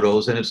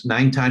Hashimoto's, and it's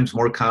 9 times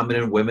more common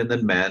in women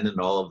than men and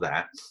all of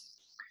that.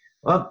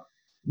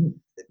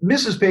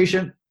 Mrs.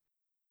 Patient,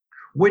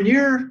 when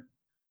you're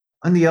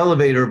on the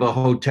elevator of a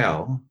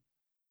hotel,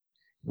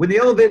 when the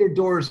elevator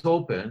doors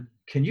open,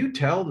 can you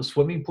tell the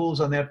swimming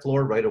pool's on that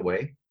floor right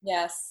away?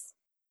 Yes.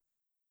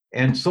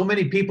 And so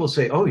many people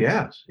say, oh,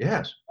 yes,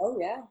 yes. Oh,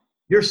 yeah.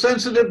 You're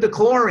sensitive to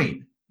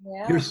chlorine.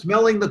 Yeah. You're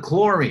smelling the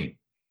chlorine.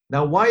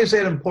 Now, why is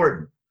that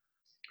important?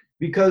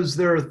 Because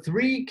there are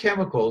 3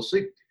 chemicals.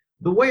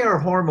 The way our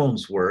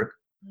hormones work,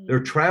 they're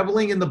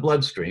traveling in the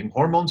bloodstream.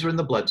 Hormones are in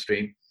the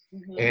bloodstream,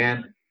 Mhm.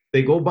 and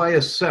they go by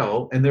a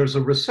cell, and there's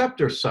a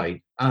receptor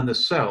site on the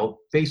cell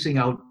facing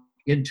out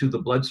into the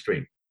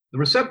bloodstream. The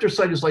receptor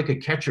site is like a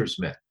catcher's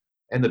mitt,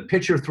 and the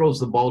pitcher throws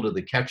the ball to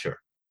the catcher.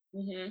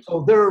 Mhm.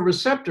 So there are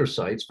receptor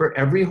sites for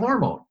every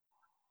hormone.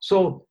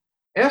 So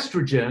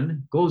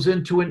estrogen goes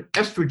into an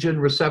estrogen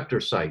receptor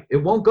site. It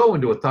won't go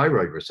into a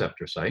thyroid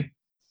receptor site.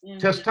 Mhm.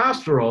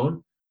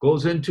 Testosterone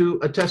goes into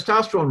a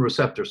testosterone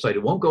receptor site.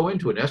 It won't go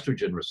into an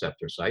estrogen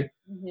receptor site.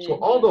 Mhm. So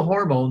all the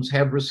hormones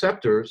have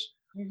receptors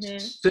Mhm.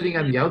 sitting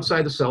on the outside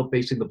of the cell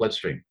facing the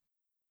bloodstream.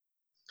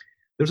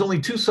 There's only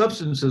 2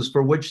 substances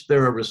for which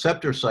there are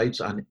receptor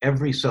sites on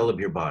every cell of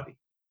your body.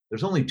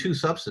 There's only 2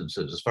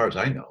 substances, as far as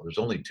I know. There's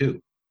only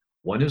 2.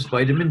 One is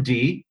vitamin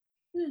D.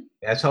 Hmm.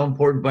 That's how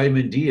important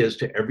vitamin D is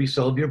to every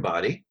cell of your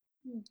body.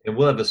 Hmm. And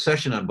we'll have a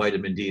session on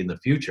vitamin D in the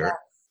future.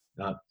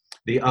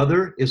 The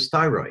other is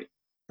thyroid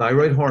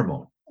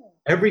hormone.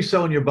 Every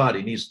cell in your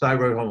body needs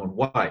thyroid hormone.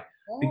 Why?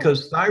 Oh.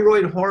 Because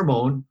thyroid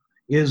hormone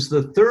is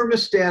the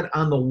thermostat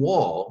on the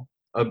wall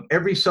of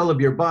every cell of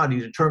your body,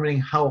 determining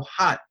how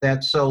hot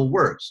that cell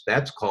works.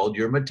 That's called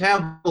your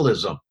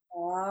metabolism.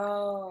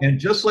 Wow. And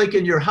just like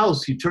in your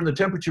house, you turn the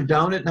temperature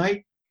down at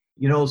night,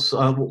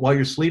 while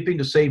you're sleeping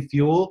to save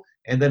fuel,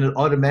 and then it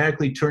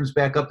automatically turns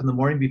back up in the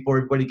morning before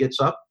everybody gets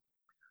up.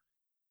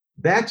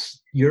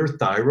 That's your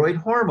thyroid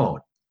hormone.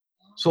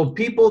 So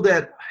people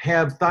that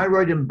have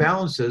thyroid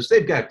imbalances,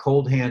 they've got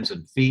cold hands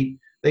and feet.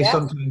 They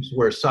sometimes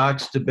wear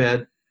socks to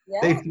bed.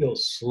 They feel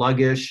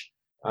sluggish.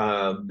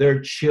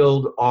 They're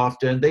chilled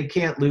often. They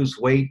can't lose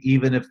weight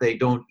even if they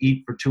don't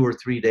eat for 2 or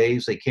 3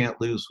 days. They can't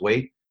lose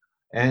weight.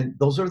 And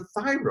those are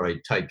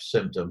thyroid type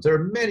symptoms. There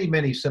are many,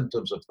 many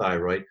symptoms of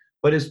thyroid,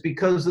 but it's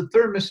because the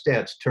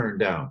thermostat's turned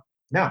down.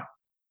 Now,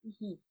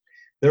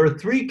 there are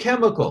 3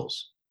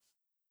 chemicals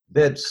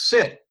that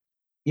sit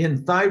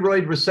in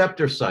thyroid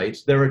receptor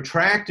sites. They're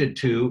attracted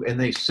to, and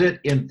they sit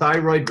in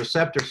thyroid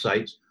receptor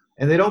sites,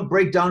 and they don't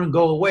break down and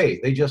go away.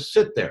 They just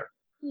sit there.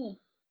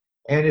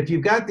 And if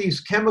you've got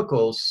these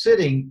chemicals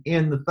sitting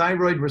in the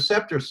thyroid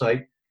receptor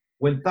site,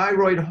 when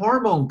thyroid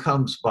hormone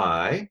comes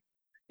by,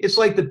 it's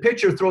like the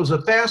pitcher throws a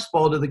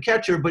fastball to the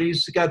catcher, but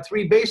he's got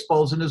 3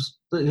 baseballs in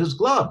his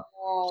glove.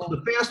 So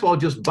the fastball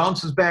just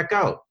bounces back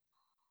out.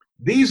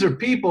 These are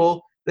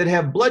people that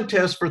have blood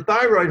tests for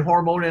thyroid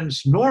hormone and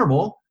it's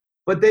normal,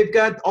 but they've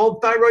got all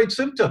thyroid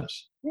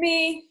symptoms.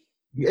 Me.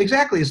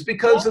 Exactly. It's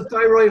because the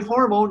thyroid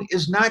hormone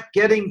is not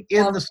getting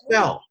in the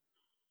cell.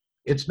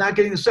 It's not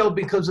getting the cell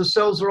because the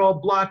cells are all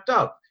blocked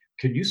up.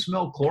 Can you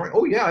smell chlorine?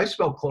 Oh, yeah, I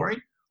smell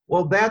chlorine.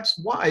 Well, that's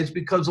why. It's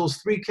because those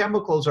 3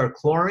 chemicals are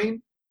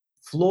chlorine,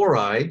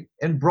 fluoride,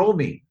 and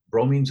bromine.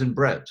 Bromines in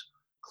breads.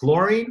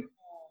 Chlorine,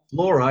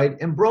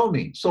 fluoride, and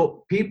bromine.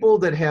 So people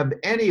that have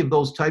any of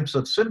those types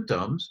of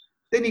symptoms,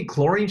 they need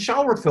chlorine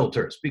shower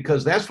filters,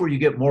 because that's where you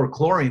get more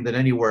chlorine than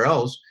anywhere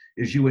else,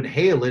 is you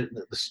inhale it,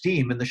 the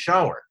steam in the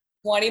shower.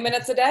 20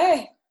 minutes a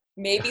day,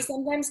 maybe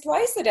sometimes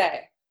twice a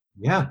day.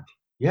 Yeah.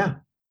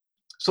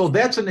 So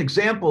that's an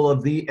example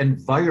of the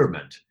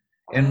environment.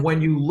 And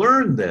when you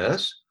learn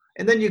this,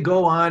 and then you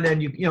go on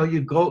and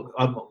you go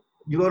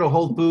to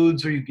Whole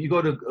Foods, or you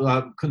go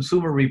to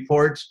Consumer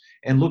Reports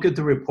and look at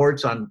the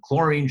reports on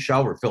chlorine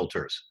shower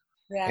filters.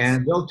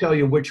 And they'll tell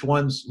you which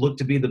ones look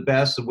to be the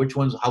best and which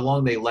ones, how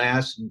long they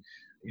last. And,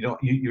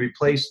 you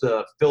replace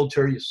the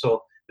filter.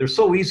 So they're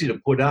so easy to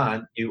put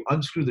on. You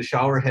unscrew the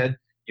shower head,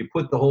 you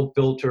put the whole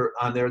filter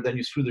on there, then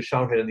you screw the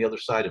shower head on the other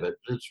side of it.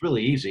 It's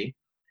really easy.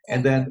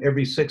 And then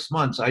every 6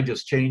 months, I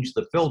just change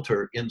the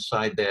filter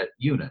inside that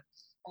unit.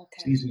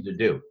 It's easy to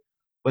do.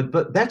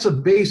 But that's a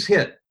base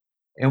hit.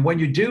 And when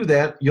you do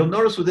that, you'll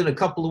notice within a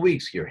couple of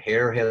weeks, your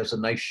hair has a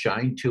nice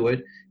shine to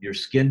it. Your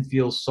skin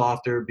feels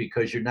softer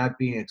because you're not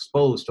being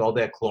exposed to all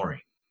that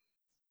chlorine.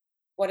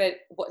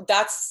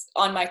 That's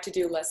on my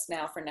to-do list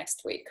now for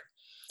next week.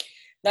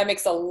 That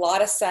makes a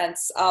lot of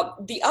sense.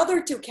 The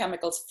other 2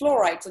 chemicals,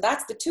 fluoride, so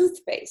that's the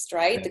toothpaste,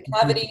 right? The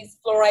cavities,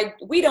 fluoride.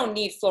 We don't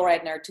need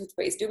fluoride in our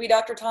toothpaste, do we,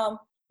 Dr. Tom?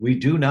 We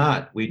do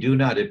not. We do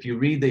not. If you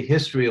read the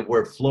history of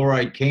where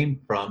fluoride came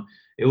from,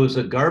 it was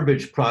a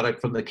garbage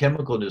product from the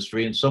chemical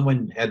industry, and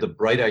someone had the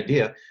bright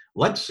idea,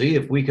 let's see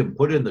if we can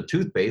put it in the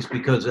toothpaste,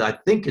 because I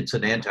think it's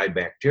an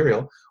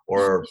antibacterial,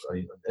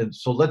 and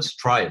so let's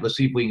try it. Let's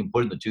see if we can put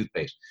it in the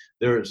toothpaste.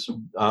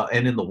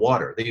 And in the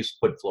water. They used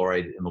to put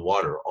fluoride in the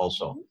water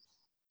also.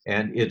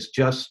 And it's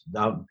just,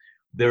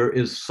 there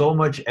is so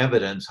much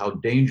evidence how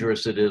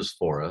dangerous it is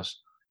for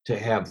us to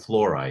have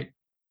fluoride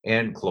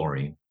and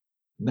chlorine.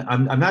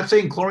 I'm not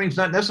saying chlorine's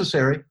not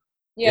necessary.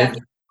 Yeah.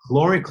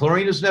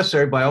 Chlorine is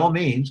necessary by all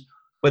means,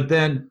 but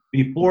then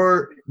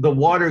before the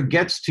water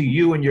gets to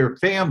you and your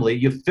family,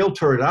 you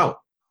filter it out.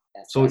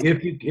 So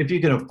if you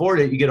can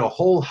afford it, you get a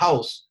whole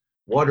house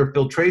water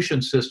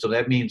filtration system.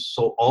 That means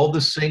so all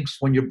the sinks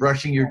when you're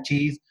brushing your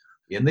teeth,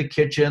 in the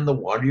kitchen, the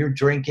water you're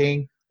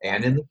drinking,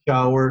 and in the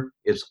shower,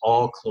 it's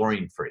all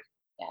chlorine free.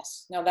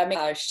 Yes. No, that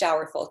makes a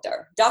shower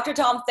filter. Dr.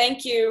 Tom,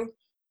 thank you.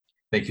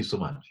 Thank you so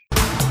much.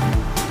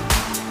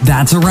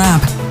 That's a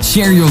wrap.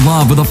 Share your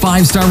love with a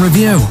 5-star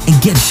review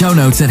and get show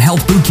notes at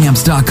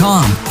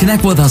healthbootcamps.com.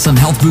 Connect with us on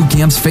Health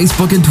Bootcamp's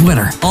Facebook and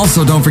Twitter.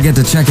 Also, don't forget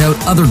to check out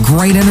other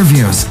great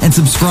interviews and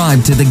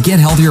subscribe to the Get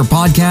Healthier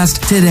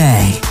podcast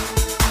today.